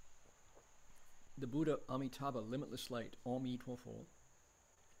 The Buddha Amitabha, Limitless Light, Ami Tuofo,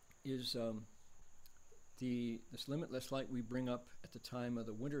 is this limitless light we bring up at the time of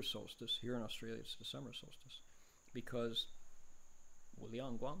the winter solstice. Here in Australia, it's the summer solstice. Because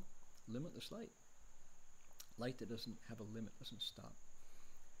Wuliang Guang, limitless light. Light that doesn't have a limit, doesn't stop.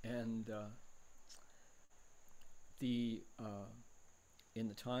 And in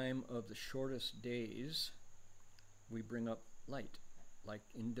the time of the shortest days, we bring up light, like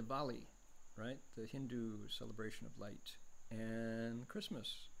in Diwali, right? The Hindu celebration of light, and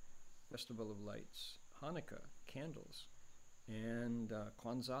Christmas, festival of lights, Hanukkah, candles, and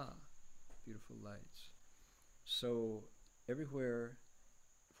Kwanzaa, beautiful lights. So everywhere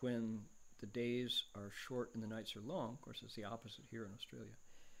when the days are short and the nights are long, of course it's the opposite here in Australia,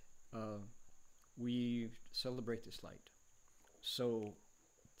 we celebrate this light. So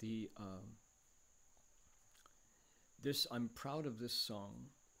I'm proud of this song,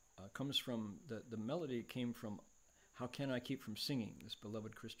 comes from, the melody came from How Can I Keep From Singing, this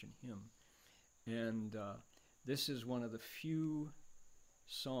beloved Christian hymn. And this is one of the few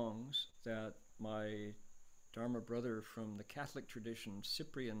songs that my Dharma brother from the Catholic tradition,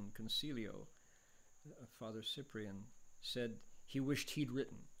 Cyprian Concilio, Father Cyprian, said he wished he'd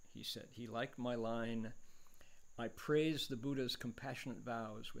written. He said he liked my line, I praise the Buddha's compassionate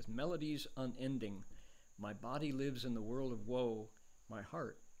vows with melodies unending. My body lives in the world of woe. My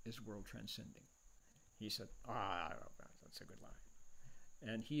heart is world transcending. He said, that's a good line.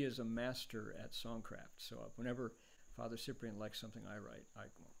 And he is a master at songcraft. So whenever Father Cyprian likes something I write, I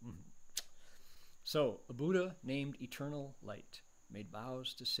go, mm-hmm. So, a Buddha named Eternal Light made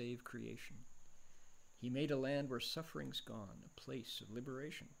vows to save creation. He made a land where suffering's gone, a place of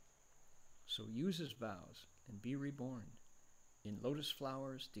liberation. So use his vows and be reborn. In lotus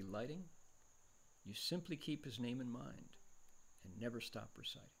flowers delighting, you simply keep his name in mind and never stop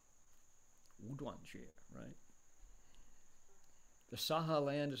reciting. Wuduanjie, right? The Saha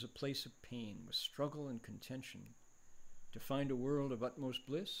land is a place of pain with struggle and contention. To find a world of utmost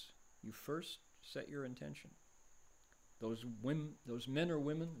bliss, you first set your intention. Those men or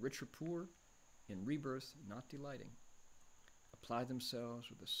women, rich or poor, in rebirth not delighting, apply themselves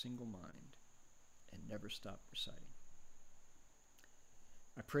with a single mind and never stop reciting.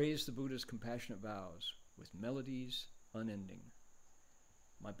 I praise the Buddha's compassionate vows with melodies unending.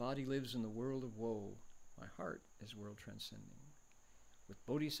 My body lives in the world of woe. My heart is world transcending. With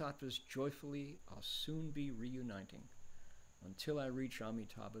bodhisattvas joyfully, I'll soon be reuniting. Until I reach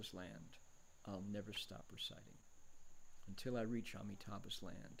Amitabha's land, I'll never stop reciting. Until I reach Amitabha's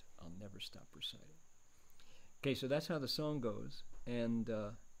land, I'll never stop reciting. Okay, so that's how the song goes. And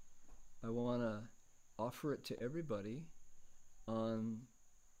I want to offer it to everybody on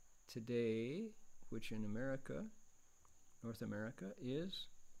today, which in America, North America, is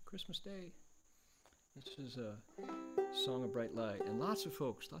Christmas Day. This is a song of bright light. And lots of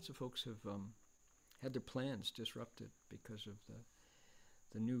folks have had their plans disrupted because of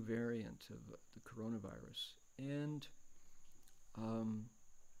the new variant of the coronavirus. And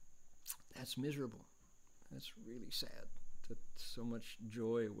that's miserable. That's really sad that so much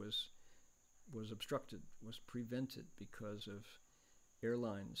joy was obstructed, was prevented because of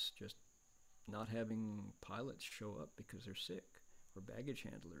airlines just not having pilots show up because they're sick, or baggage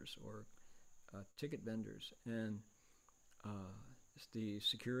handlers, or ticket vendors, and the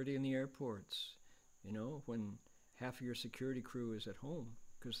security in the airports. You know, when half of your security crew is at home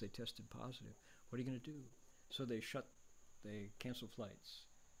because they tested positive, what are you going to do? So they cancel flights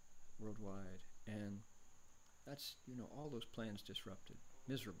worldwide, and that's, all those plans disrupted.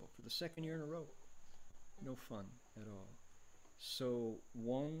 Miserable for the second year in a row. No fun at all. So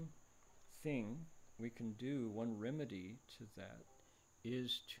one thing we can do, one remedy to that,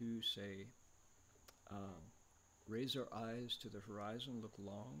 is to say, raise our eyes to the horizon, look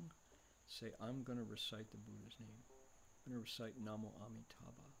long, say, I'm going to recite the Buddha's name. I'm going to recite Namo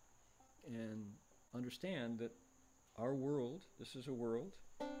Amitabha. And understand that our world, this is a world.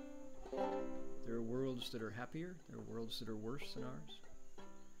 There are worlds that are happier. There are worlds that are worse than ours.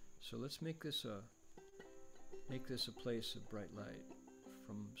 So let's make this a place of bright light,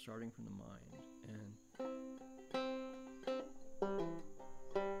 starting from the mind.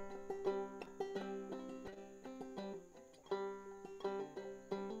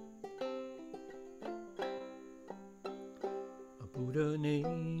 A Buddha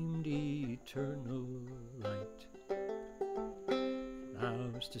named Eternal Light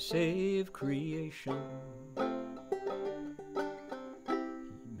vows to save creation. He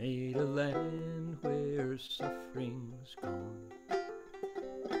made a land where suffering's gone,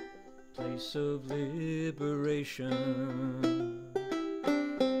 place of liberation.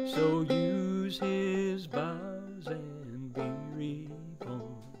 So use his vows and be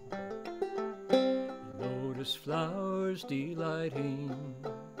reborn. Lotus flowers delighting,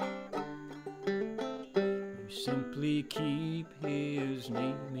 you simply keep his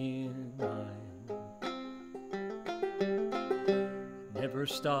name in mind. Never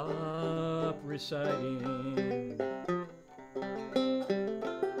stop reciting.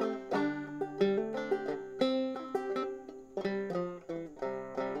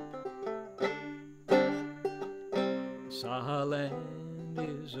 Saha land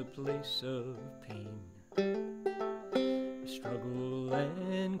is a place of pain, struggle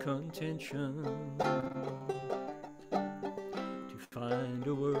and contention. To find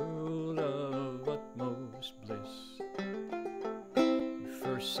a world of utmost bliss, you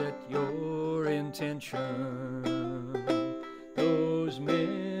first set your intention. Those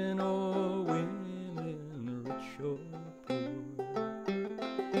men or women, rich or poor,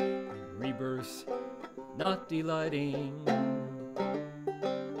 in rebirth not delighting,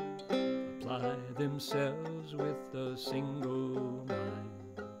 apply themselves with a single mind.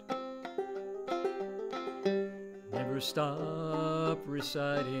 Never stop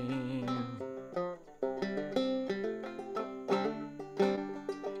reciting.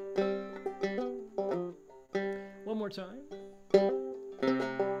 time.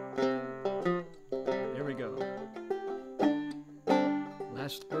 There we go.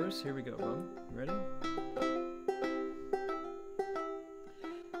 Last verse. Here we go. Ready?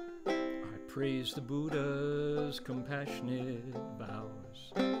 I praise the Buddha's compassionate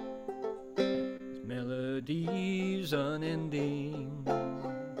vows, his melodies unending.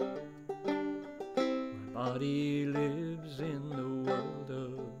 My body lives in the world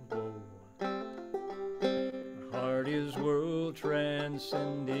of woe. My heart is world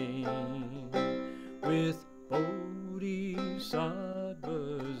transcending. With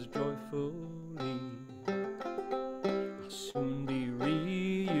bodhisattvas joyfully, I'll soon be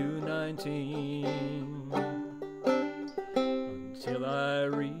reuniting until I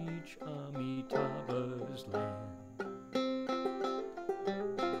reach Amitabha's land.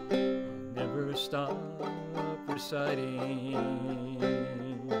 I'll never stop reciting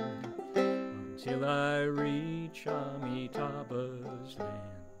until I reach Amitabha's land.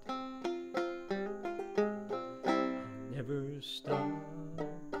 Never stop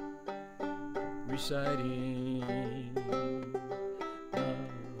reciting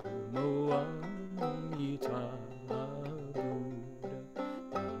Namo Amitabha Buddha,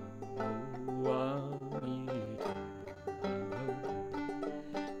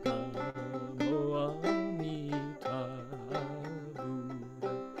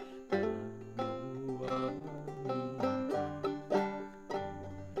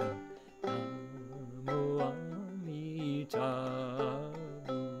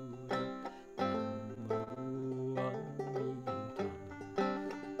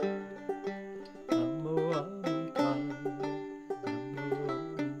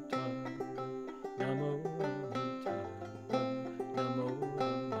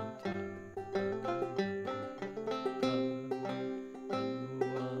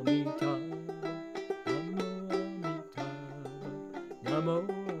 Namo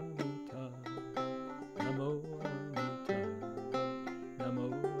Amitabha, Namo Amitabha Buddha, Namo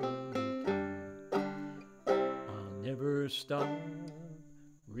I'll never stop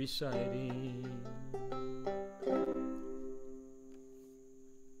reciting.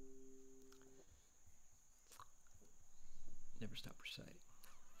 Never stop reciting.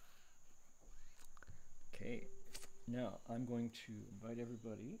 Okay, now I'm going to invite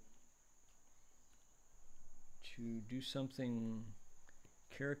everybody to do something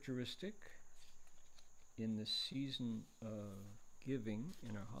characteristic in the season of giving,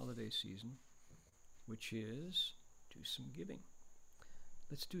 in our holiday season, which is do some giving.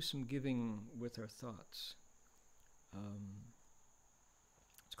 Let's do some giving with our thoughts.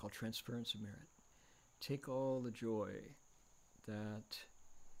 It's called transference of merit. Take all the joy that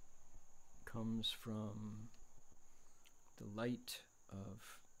comes from the light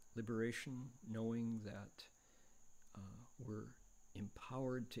of liberation, knowing that we're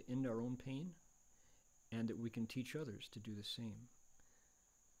empowered to end our own pain and that we can teach others to do the same.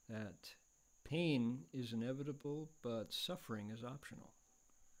 That pain is inevitable, but suffering is optional.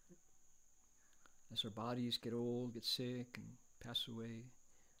 As our bodies get old, get sick, and pass away,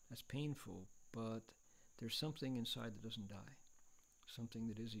 that's painful, but there's something inside that doesn't die, something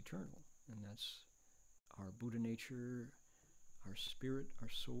that is eternal, and that's our Buddha nature, our spirit, our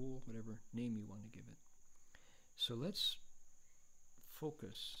soul, whatever name you want to give it. So let's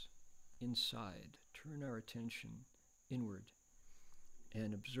focus inside, turn our attention inward,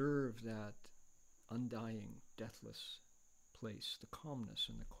 and observe that undying, deathless place, the calmness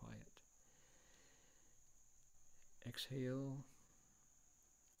and the quiet. Exhale.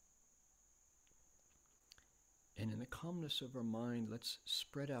 And in the calmness of our mind, let's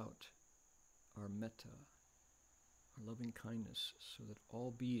spread out our metta, our loving kindness, so that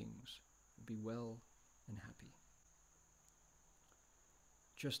all beings will be well and happy.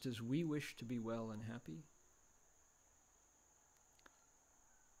 Just as we wish to be well and happy,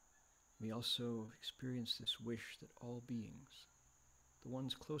 we also experience this wish that all beings, the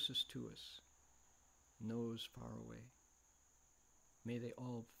ones closest to us, and those far away, may they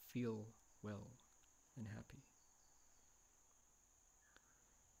all feel well and happy.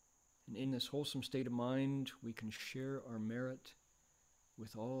 And in this wholesome state of mind, we can share our merit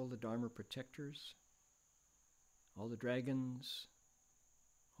with all the Dharma protectors, all the dragons,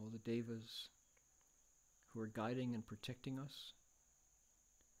 all the devas who are guiding and protecting us,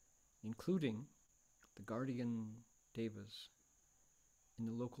 including the guardian devas in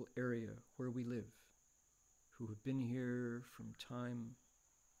the local area where we live, who have been here from time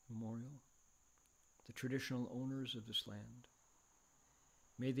immemorial, the traditional owners of this land.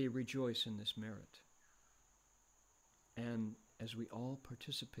 May they rejoice in this merit. And as we all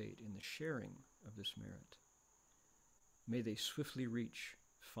participate in the sharing of this merit, May they swiftly reach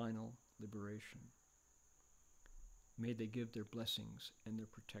final liberation. May they give their blessings and their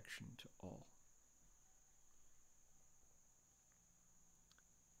protection to all.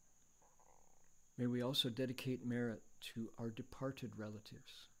 May we also dedicate merit to our departed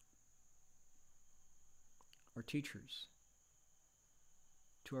relatives, our teachers,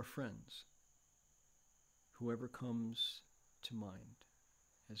 to our friends, whoever comes to mind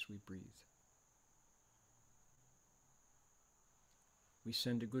as we breathe. We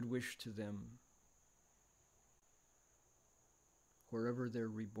send a good wish to them wherever they're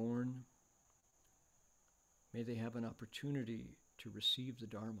reborn. May they have an opportunity to receive the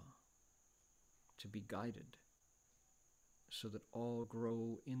Dharma, to be guided, so that all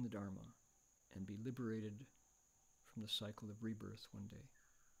grow in the Dharma and be liberated from the cycle of rebirth one day.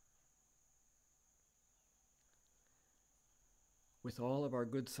 With all of our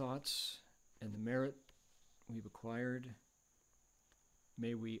good thoughts and the merit we've acquired,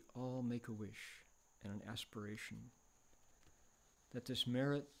 may we all make a wish and an aspiration that this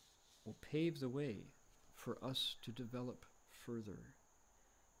merit will pave the way for us to develop further,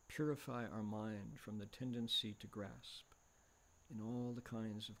 purify our mind from the tendency to grasp in all the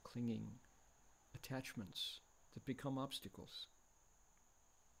kinds of clinging attachments that become obstacles.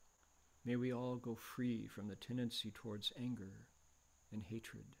 May we all go free from the tendency towards anger and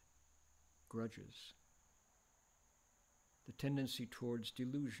hatred, grudges, the tendency towards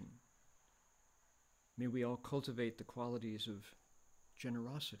delusion. May we all cultivate the qualities of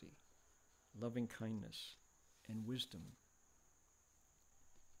generosity, loving kindness, and wisdom,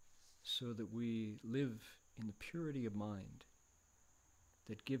 so that we live in the purity of mind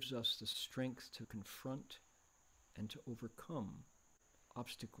that gives us the strength to confront and to overcome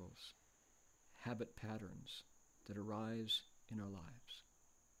obstacles, habit patterns that arise in our lives,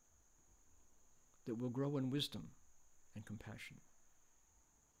 that will grow in wisdom and compassion,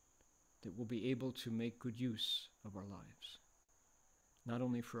 that will be able to make good use of our lives, not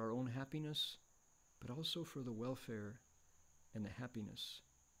only for our own happiness, but also for the welfare and the happiness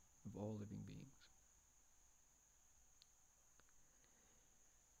of all living beings.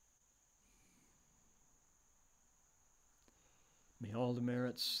 May all the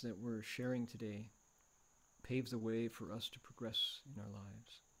merits that we're sharing today pave the way for us to progress in our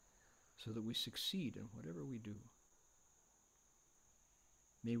lives so that we succeed in whatever we do.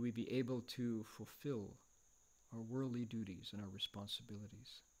 May we be able to fulfill our worldly duties and our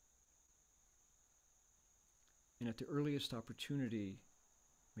responsibilities. And at the earliest opportunity,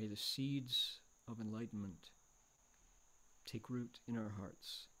 may the seeds of enlightenment take root in our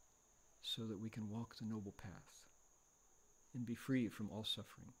hearts so that we can walk the noble path and be free from all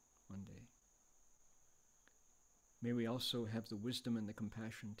suffering one day. May we also have the wisdom and the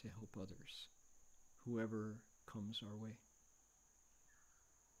compassion to help others, whoever comes our way.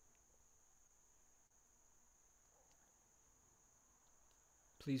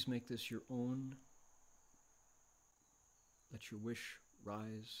 Please make this your own. Let your wish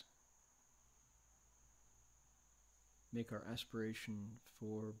rise. Make our aspiration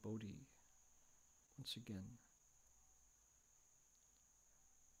for Bodhi once again.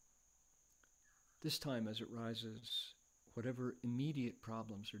 This time as it rises, whatever immediate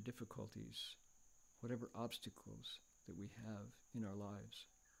problems or difficulties, whatever obstacles that we have in our lives,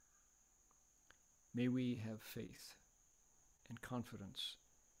 may we have faith and confidence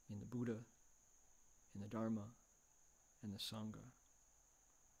in the Buddha, in the Dharma, and the Sangha.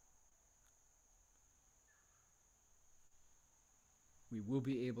 We will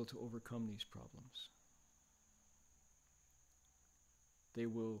be able to overcome these problems. They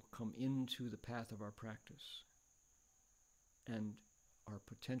will come into the path of our practice, and our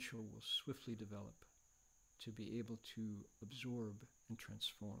potential will swiftly develop to be able to absorb and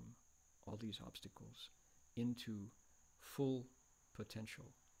transform all these obstacles into full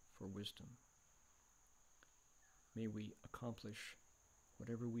potential for wisdom. May we accomplish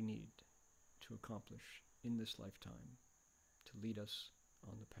whatever we need to accomplish in this lifetime to lead us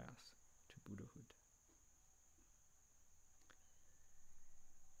on the path to Buddhahood.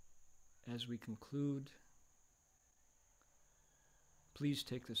 As we conclude, please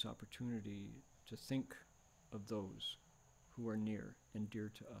take this opportunity to think of those who are near and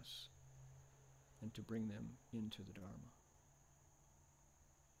dear to us and to bring them into the Dharma.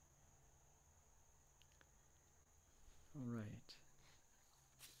 All right.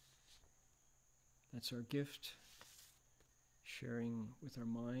 That's our gift, sharing with our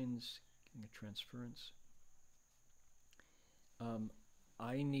minds, getting a transference.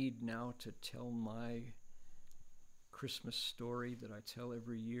 I need now to tell my Christmas story that I tell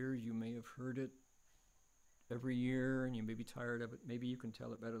every year. You may have heard it every year, and you may be tired of it. Maybe you can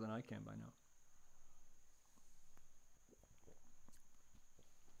tell it better than I can by now.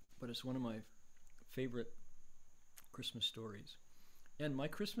 But it's one of my favorite Christmas stories. And my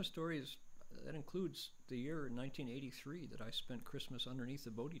Christmas stories, that includes the year 1983 that I spent Christmas underneath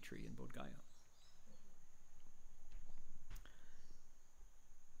the Bodhi tree in Bodh Gaya,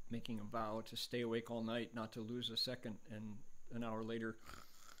 making a vow to stay awake all night, not to lose a second, and an hour later,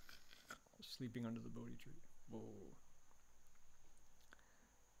 sleeping under the Bodhi tree. Whoa.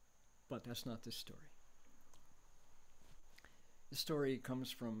 But that's not this story. This story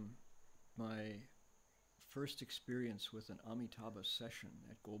comes from my first experience with an Amitabha session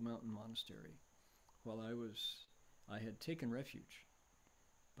at Gold Mountain Monastery. While I had taken refuge,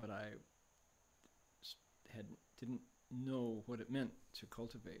 but I didn't know what it meant to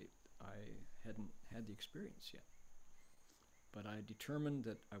cultivate. I hadn't had the experience yet. But I determined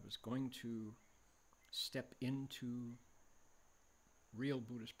that I was going to step into real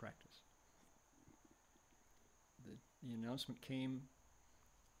Buddhist practice. The announcement came,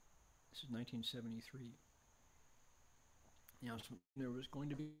 this is 1973. The announcement, there was going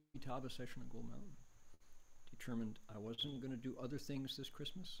to be a Amitabha session at Gold Mountain. Determined I wasn't going to do other things this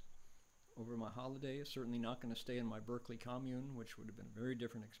Christmas over my holiday. Certainly not going to stay in my Berkeley commune, which would have been a very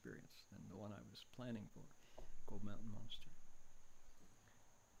different experience than the one I was planning for, Gold Mountain Monastery.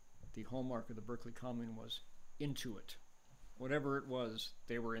 The hallmark of the Berkeley commune was into it. Whatever it was,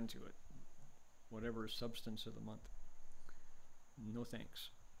 they were into it. Whatever substance of the month. No thanks.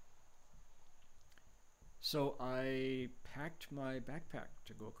 So I packed my backpack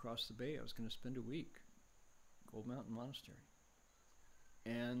to go across the bay. I was going to spend a week, Gold Mountain Monastery.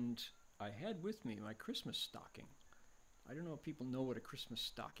 And I had with me my Christmas stocking. I don't know if people know what a Christmas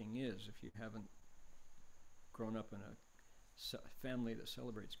stocking is if you haven't grown up in a family that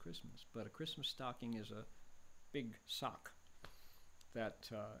celebrates Christmas. But a Christmas stocking is a big sock that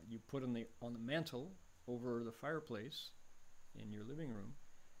you put on the mantle over the fireplace in your living room,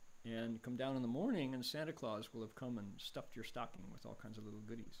 and you come down in the morning and Santa Claus will have come and stuffed your stocking with all kinds of little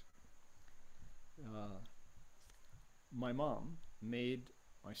goodies. My mom made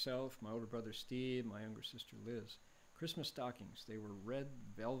myself, my older brother Steve, my younger sister Liz, Christmas stockings. They were red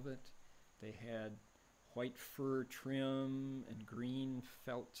velvet. They had white fur trim and green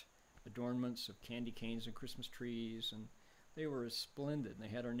felt adornments of candy canes and Christmas trees, and they were splendid. And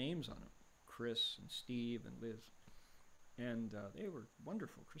they had our names on them, Chris and Steve and Liz. And they were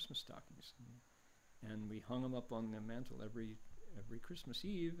wonderful Christmas stockings. And we hung them up on the mantle every Christmas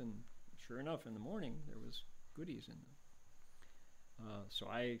Eve, and sure enough, in the morning, there was goodies in them. So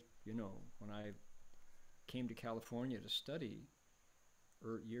when I came to California to study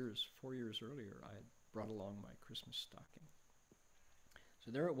 4 years earlier, I had brought along my Christmas stocking.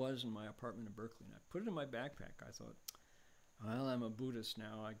 So there it was in my apartment in Berkeley, and I put it in my backpack. I thought, well, I'm a Buddhist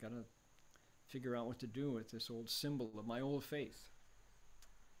now. I gotta figure out what to do with this old symbol of my old faith.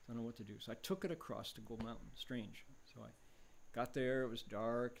 Don't know what to do. So I took it across to Gold Mountain. Strange. So I got there, it was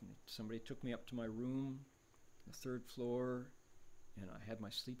dark, and somebody took me up to my room, the 3rd floor, and I had my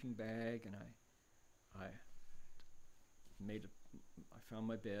sleeping bag, and I found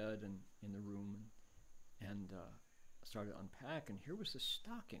my bed and in the room, and started to unpack, and here was this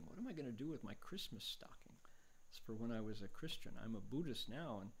stocking. What am I going to do with my Christmas stocking? It's for when I was a Christian. I'm a Buddhist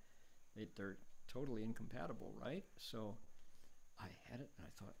now, and they're totally incompatible, right? So I had it, and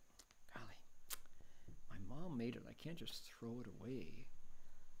I thought, golly, my mom made it. I can't just throw it away.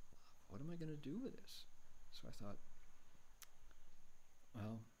 What am I going to do with this? So I thought,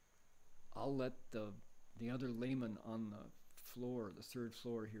 well, I'll let the other layman on the floor, the 3rd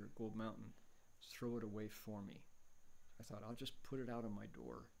floor here at Gold Mountain, throw it away for me. I thought, I'll just put it out on my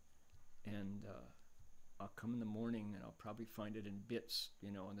door, and I'll come in the morning, and I'll probably find it in bits,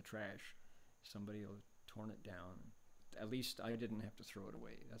 in the trash. Somebody will have torn it down. At least I didn't have to throw it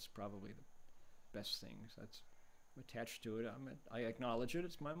away. That's probably the best thing. That's attached to it. I acknowledge it.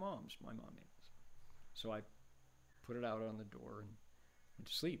 It's my mom's. My mom made it. So I put it out on the door and went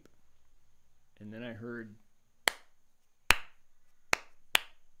to sleep. And then I heard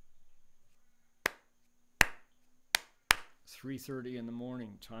 3:30 in the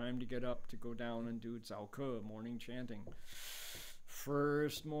morning, time to get up to go down and do Zao morning chanting.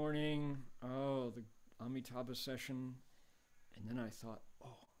 First morning, the Amitabha session, and then I thought,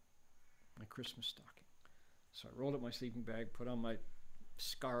 my Christmas stocking. So I rolled up my sleeping bag, put on my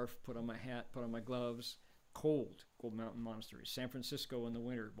scarf, put on my hat, put on my gloves. Cold, Gold Mountain Monastery, San Francisco in the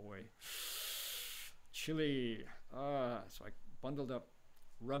winter, boy. Chilly. So I bundled up,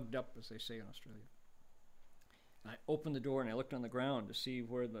 rugged up, as they say in Australia. I opened the door and I looked on the ground to see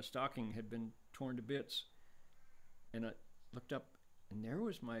where the stocking had been torn to bits. And I looked up, and there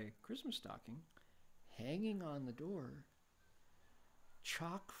was my Christmas stocking hanging on the door,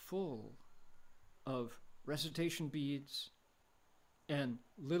 chock full of recitation beads and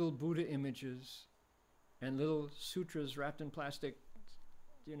little Buddha images and little sutras wrapped in plastic,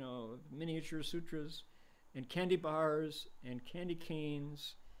 miniature sutras, and candy bars and candy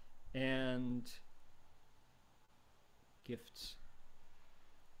canes and gifts.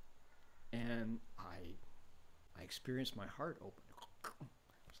 And I experienced my heart open.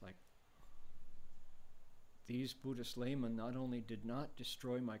 It's like, these Buddhist laymen not only did not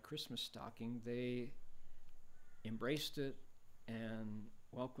destroy my Christmas stocking, they embraced it and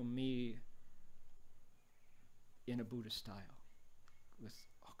welcomed me in a Buddhist style with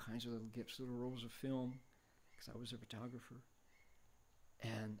all kinds of little gifts, little rolls of film, because I was a photographer.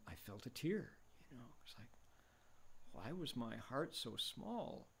 And I felt a tear, It's like, why was my heart so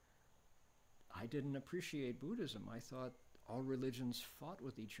small? I didn't appreciate Buddhism. I thought all religions fought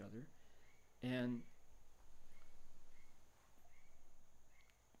with each other. And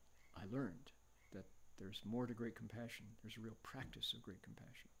I learned that there's more to great compassion. There's a real practice of great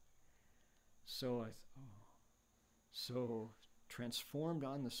compassion. So so transformed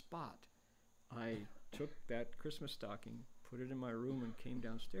on the spot, I took that Christmas stocking, put it in my room, and came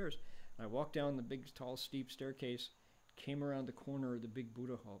downstairs. I walked down the big, tall, steep staircase, came around the corner of the big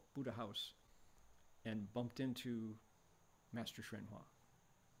Buddha house, and bumped into Master Shenhua.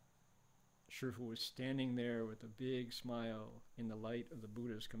 Shifu was standing there with a big smile in the light of the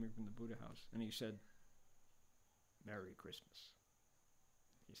Buddhas coming from the Buddha house. And he said, "Merry Christmas,"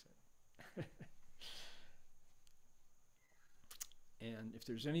 he said. And if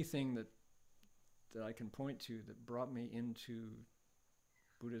there's anything that I can point to that brought me into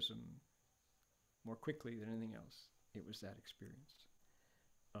Buddhism more quickly than anything else, it was that experience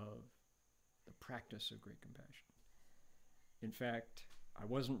of the practice of great compassion. In fact, I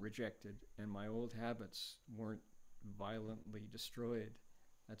wasn't rejected, and my old habits weren't violently destroyed.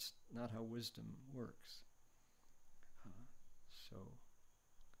 That's not how wisdom works. So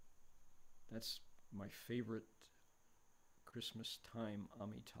that's my favorite Christmas time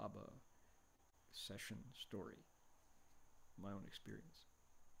Amitabha session story, my own experience.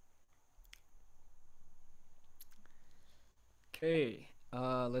 Okay,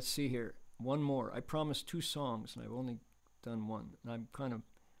 let's see here. One more. I promised 2 songs, and I've only done one. And I'm kind of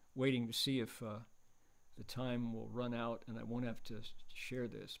waiting to see if the time will run out and I won't have to share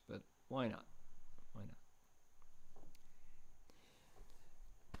this, but why not? Why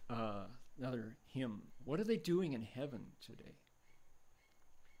not? Another hymn. What are they doing in heaven today?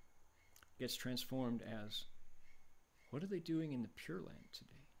 Gets transformed as, what are they doing in the Pure Land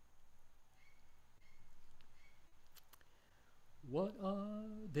today? What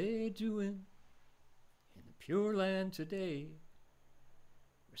are they doing in the Pure Land today,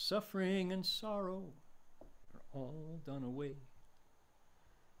 where suffering and sorrow are all done away?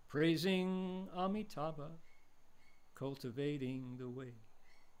 Praising Amitabha, cultivating the way.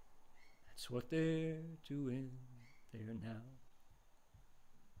 That's what they're doing there now.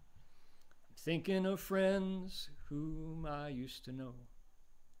 I'm thinking of friends whom I used to know,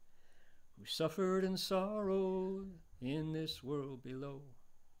 who suffered and sorrowed in this world below.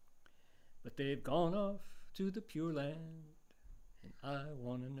 But they've gone off to the Pure Land, and I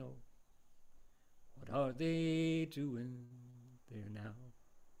want to know, what are they doing there now?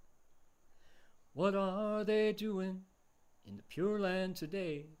 What are they doing in the Pure Land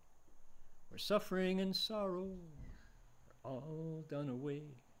today, where suffering and sorrow are all done away?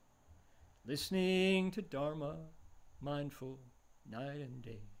 Listening to Dharma, mindful night and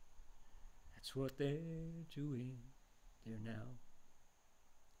day. That's what they're doing there now.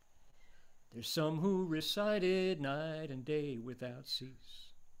 There's some who recited night and day without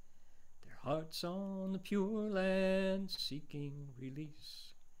cease, their hearts on the Pure Land seeking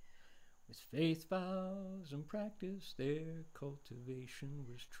release. With faith, vows, and practice, their cultivation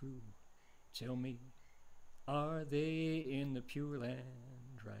was true. Tell me, are they in the Pure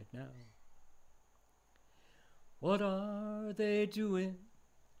Land right now? What are they doing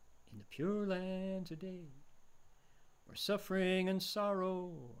in the Pure Land today, where suffering and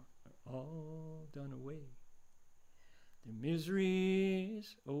sorrow are all done away? Their misery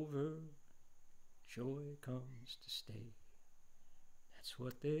is over, joy comes to stay. That's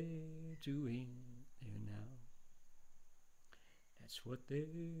what they're doing there now. That's what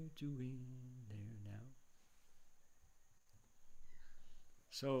they're doing there now.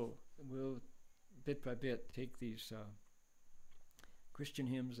 So we'll bit by bit take these Christian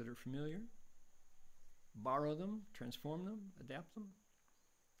hymns that are familiar, borrow them, transform them, adapt them,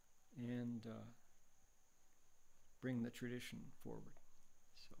 and bring the tradition forward.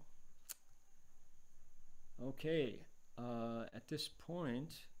 So, okay, at this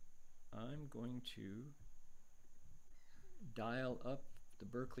point, I'm going to dial up the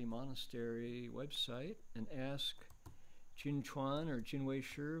Berkeley Monastery website and ask Jin Chuan or Jin Wei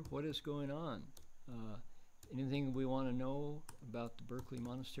Shi what is going on. Anything we want to know about the Berkeley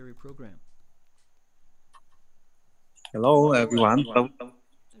Monastery program? Hello, everyone.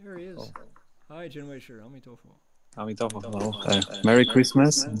 There he is. Hi, Jin Wei Shi. Amitofo. Amitofo, hello. Merry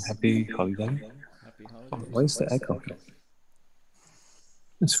Christmas and happy holiday. Happy holidays. What is the echo?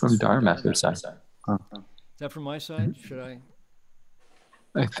 It's from Dharma's side. Oh. Is that from my side? Should I?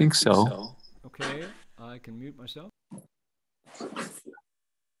 I think so. Okay, I can mute myself.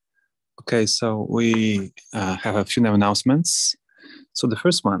 Okay, so we have a few announcements. So the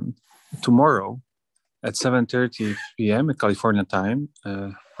first one, tomorrow at 7:30 p.m. at California time,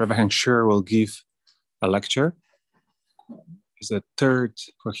 Rabbi Hank Scher will give a lecture. It's the third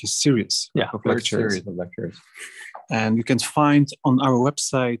for his series of lectures. Series of lectures. And you can find on our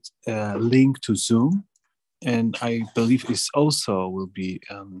website a link to Zoom. And I believe it also will be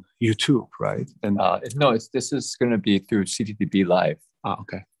on YouTube, right? And no, this is going to be through CTTB Live.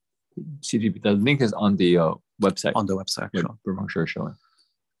 Okay. CTTB. The link is on the website. On the website. Sure, showing.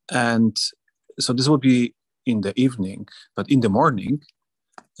 And so this will be in the evening, but in the morning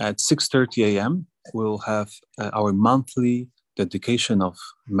at 6:30 a.m. we'll have our monthly dedication of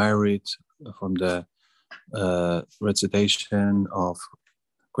merit from the recitation of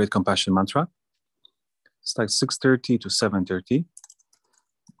Great Compassion Mantra. It's like 6:30 to 7:30.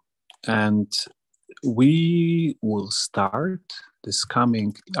 And we will start this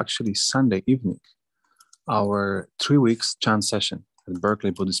coming, actually Sunday evening, our 3 weeks chant session at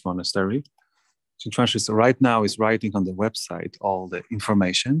Berkeley Buddhist Monastery. So right now is writing on the website all the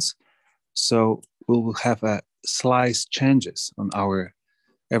informations. So we will have a slight changes on our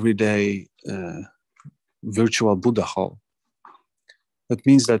everyday virtual Buddha hall. That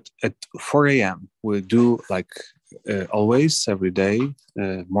means that at 4 a.m. we'll do like always every day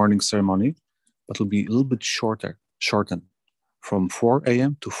morning ceremony, but it'll be a little bit shortened from 4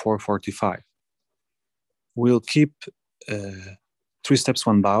 a.m. to 4:45. We'll keep 3 steps,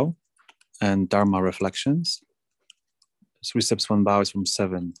 1 bow and Dharma reflections. 3 steps, 1 bow is from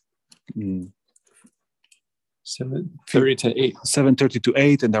 7:30 to 8. 7:30 to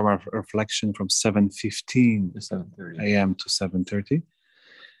 8, and Dharma reflection from 7:15 to 7:30 a.m. to 7:30.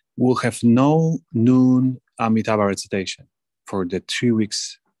 We'll have no noon Amitabha recitation for the 3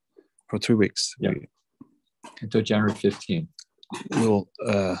 weeks. For 3 weeks, until January 15th. We'll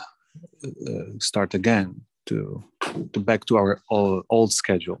start again to back to our old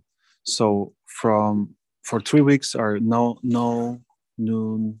schedule. So for 3 weeks are no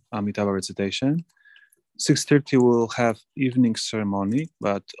noon Amitabha recitation. 6:30 we'll have evening ceremony,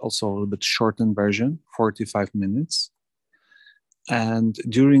 but also a little bit shortened version, 45 minutes. And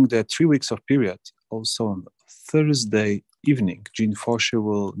during the 3 weeks of period, also on Thursday evening, Jin Foshi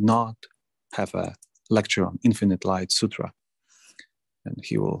will not have a lecture on Infinite Light Sutra. And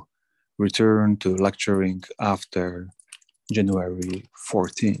he will return to lecturing after January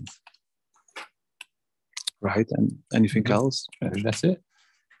 14th. Right? And anything else? That's it.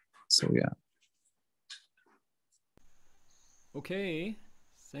 So, yeah. Okay,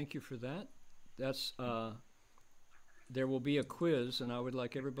 thank you for that. That's there will be a quiz, and I would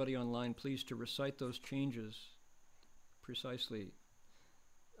like everybody online, please, to recite those changes precisely.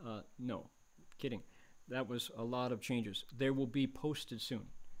 No, kidding. That was a lot of changes. They will be posted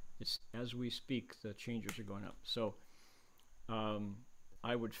soon. It's as we speak, the changes are going up. So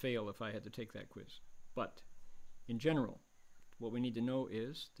I would fail if I had to take that quiz. But in general, what we need to know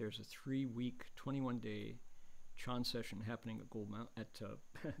is there's a 3-week, 21-day chant session happening at Gold Mountain,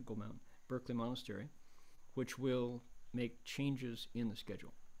 Berkeley Monastery, which will make changes in the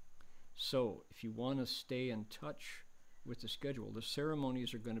schedule. So if you want to stay in touch with the schedule, the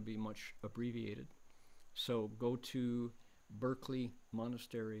ceremonies are going to be much abbreviated. So go to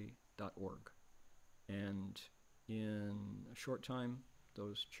berkeleymonastery.org, and in a short time,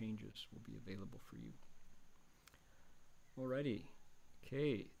 those changes will be available for you. Alrighty,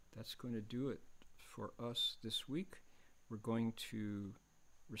 okay, that's going to do it for us this week. We're going to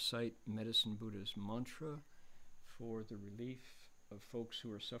recite Medicine Buddha's mantra for the relief of folks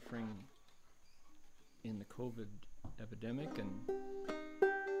who are suffering in the COVID epidemic, and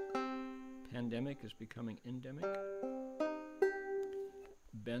pandemic is becoming endemic.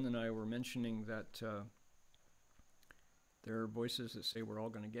 Ben and I were mentioning that there are voices that say we're all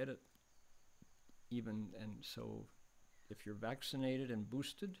going to get it, and so if you're vaccinated and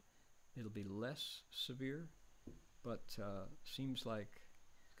boosted, it'll be less severe. but seems like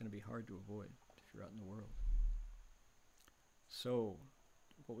it's going to be hard to avoid if you're out in the world. So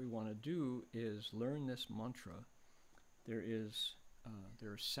what we want to do is learn this mantra. There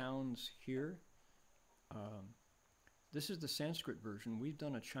are sounds here. This is the Sanskrit version. We've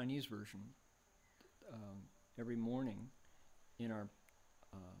done a Chinese version every morning in our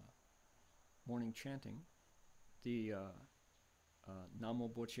morning chanting. The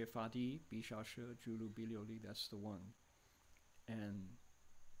Namo Boche Fadi, Bishasha, Julu Bilioli, that's the one. And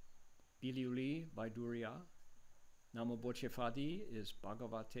Bilioli by Durya. Namo Boche Fadi is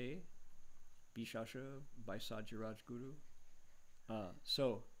Bhagavate, Bishasha by Sajiraj Guru.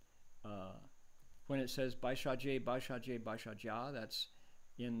 When it says Baishaje, Baishaje, Baishaja, that's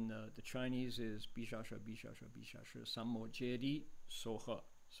in the Chinese is Bishasha, Bishasha, Bishasha, Sammo Jedi, Soha,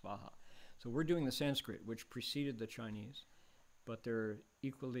 Svaha. So we're doing the Sanskrit, which preceded the Chinese, but they're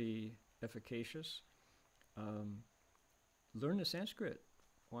equally efficacious. Learn the Sanskrit.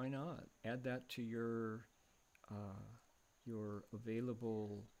 Why not? Add that to your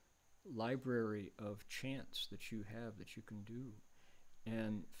available library of chants that you have that you can do.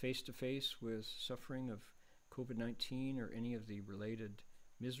 And face-to-face with suffering of COVID-19 or any of the related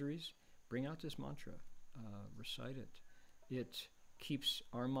miseries, bring out this mantra, recite it. It keeps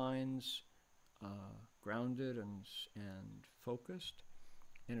our minds grounded and focused,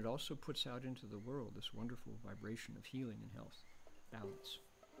 and it also puts out into the world this wonderful vibration of healing and health, balance.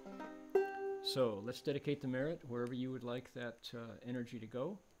 So let's dedicate the merit wherever you would like that energy to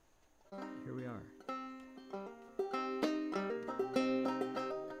go. Here we are.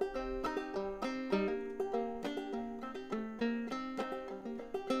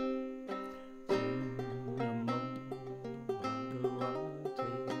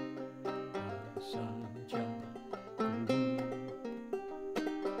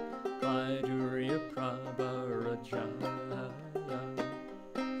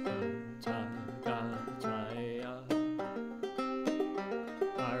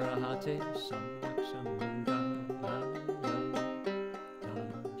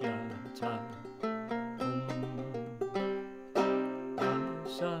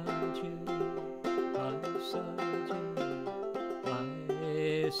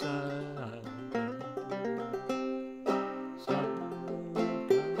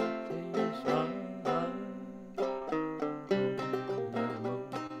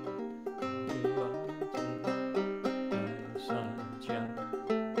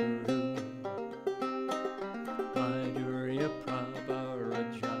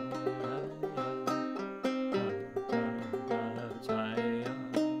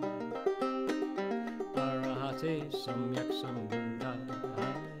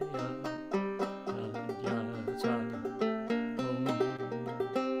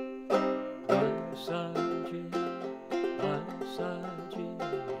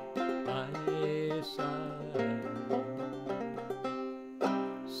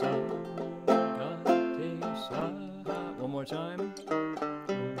 One more time.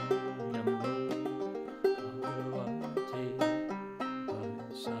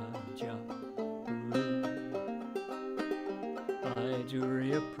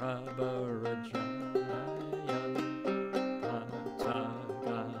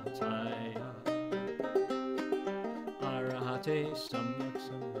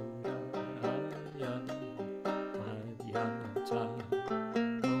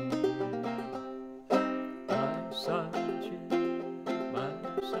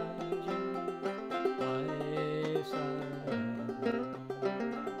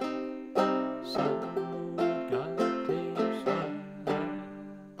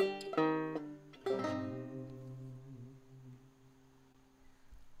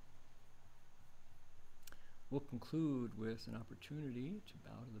 We'll conclude with an opportunity to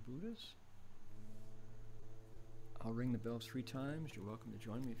bow to the Buddhas. I'll ring the bell 3 times. You're welcome to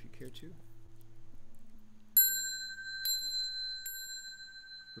join me if you care to.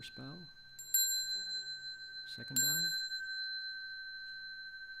 First bow. Second bow.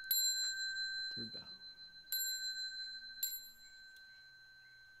 Third bow.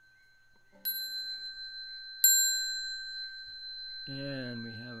 And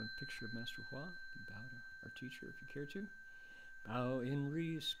we have a picture of Master Hua. You bow to our teacher if you care to. Bow in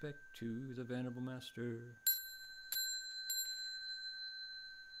respect to the Venerable Master.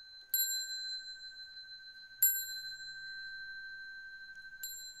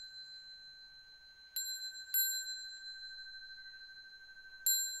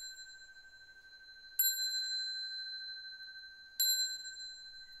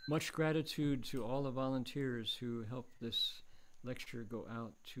 Much gratitude to all the volunteers who helped this lecture go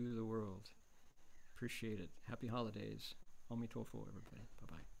out to the world. Appreciate it. Happy holidays. Omi Tofo, everybody.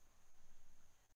 Bye-bye.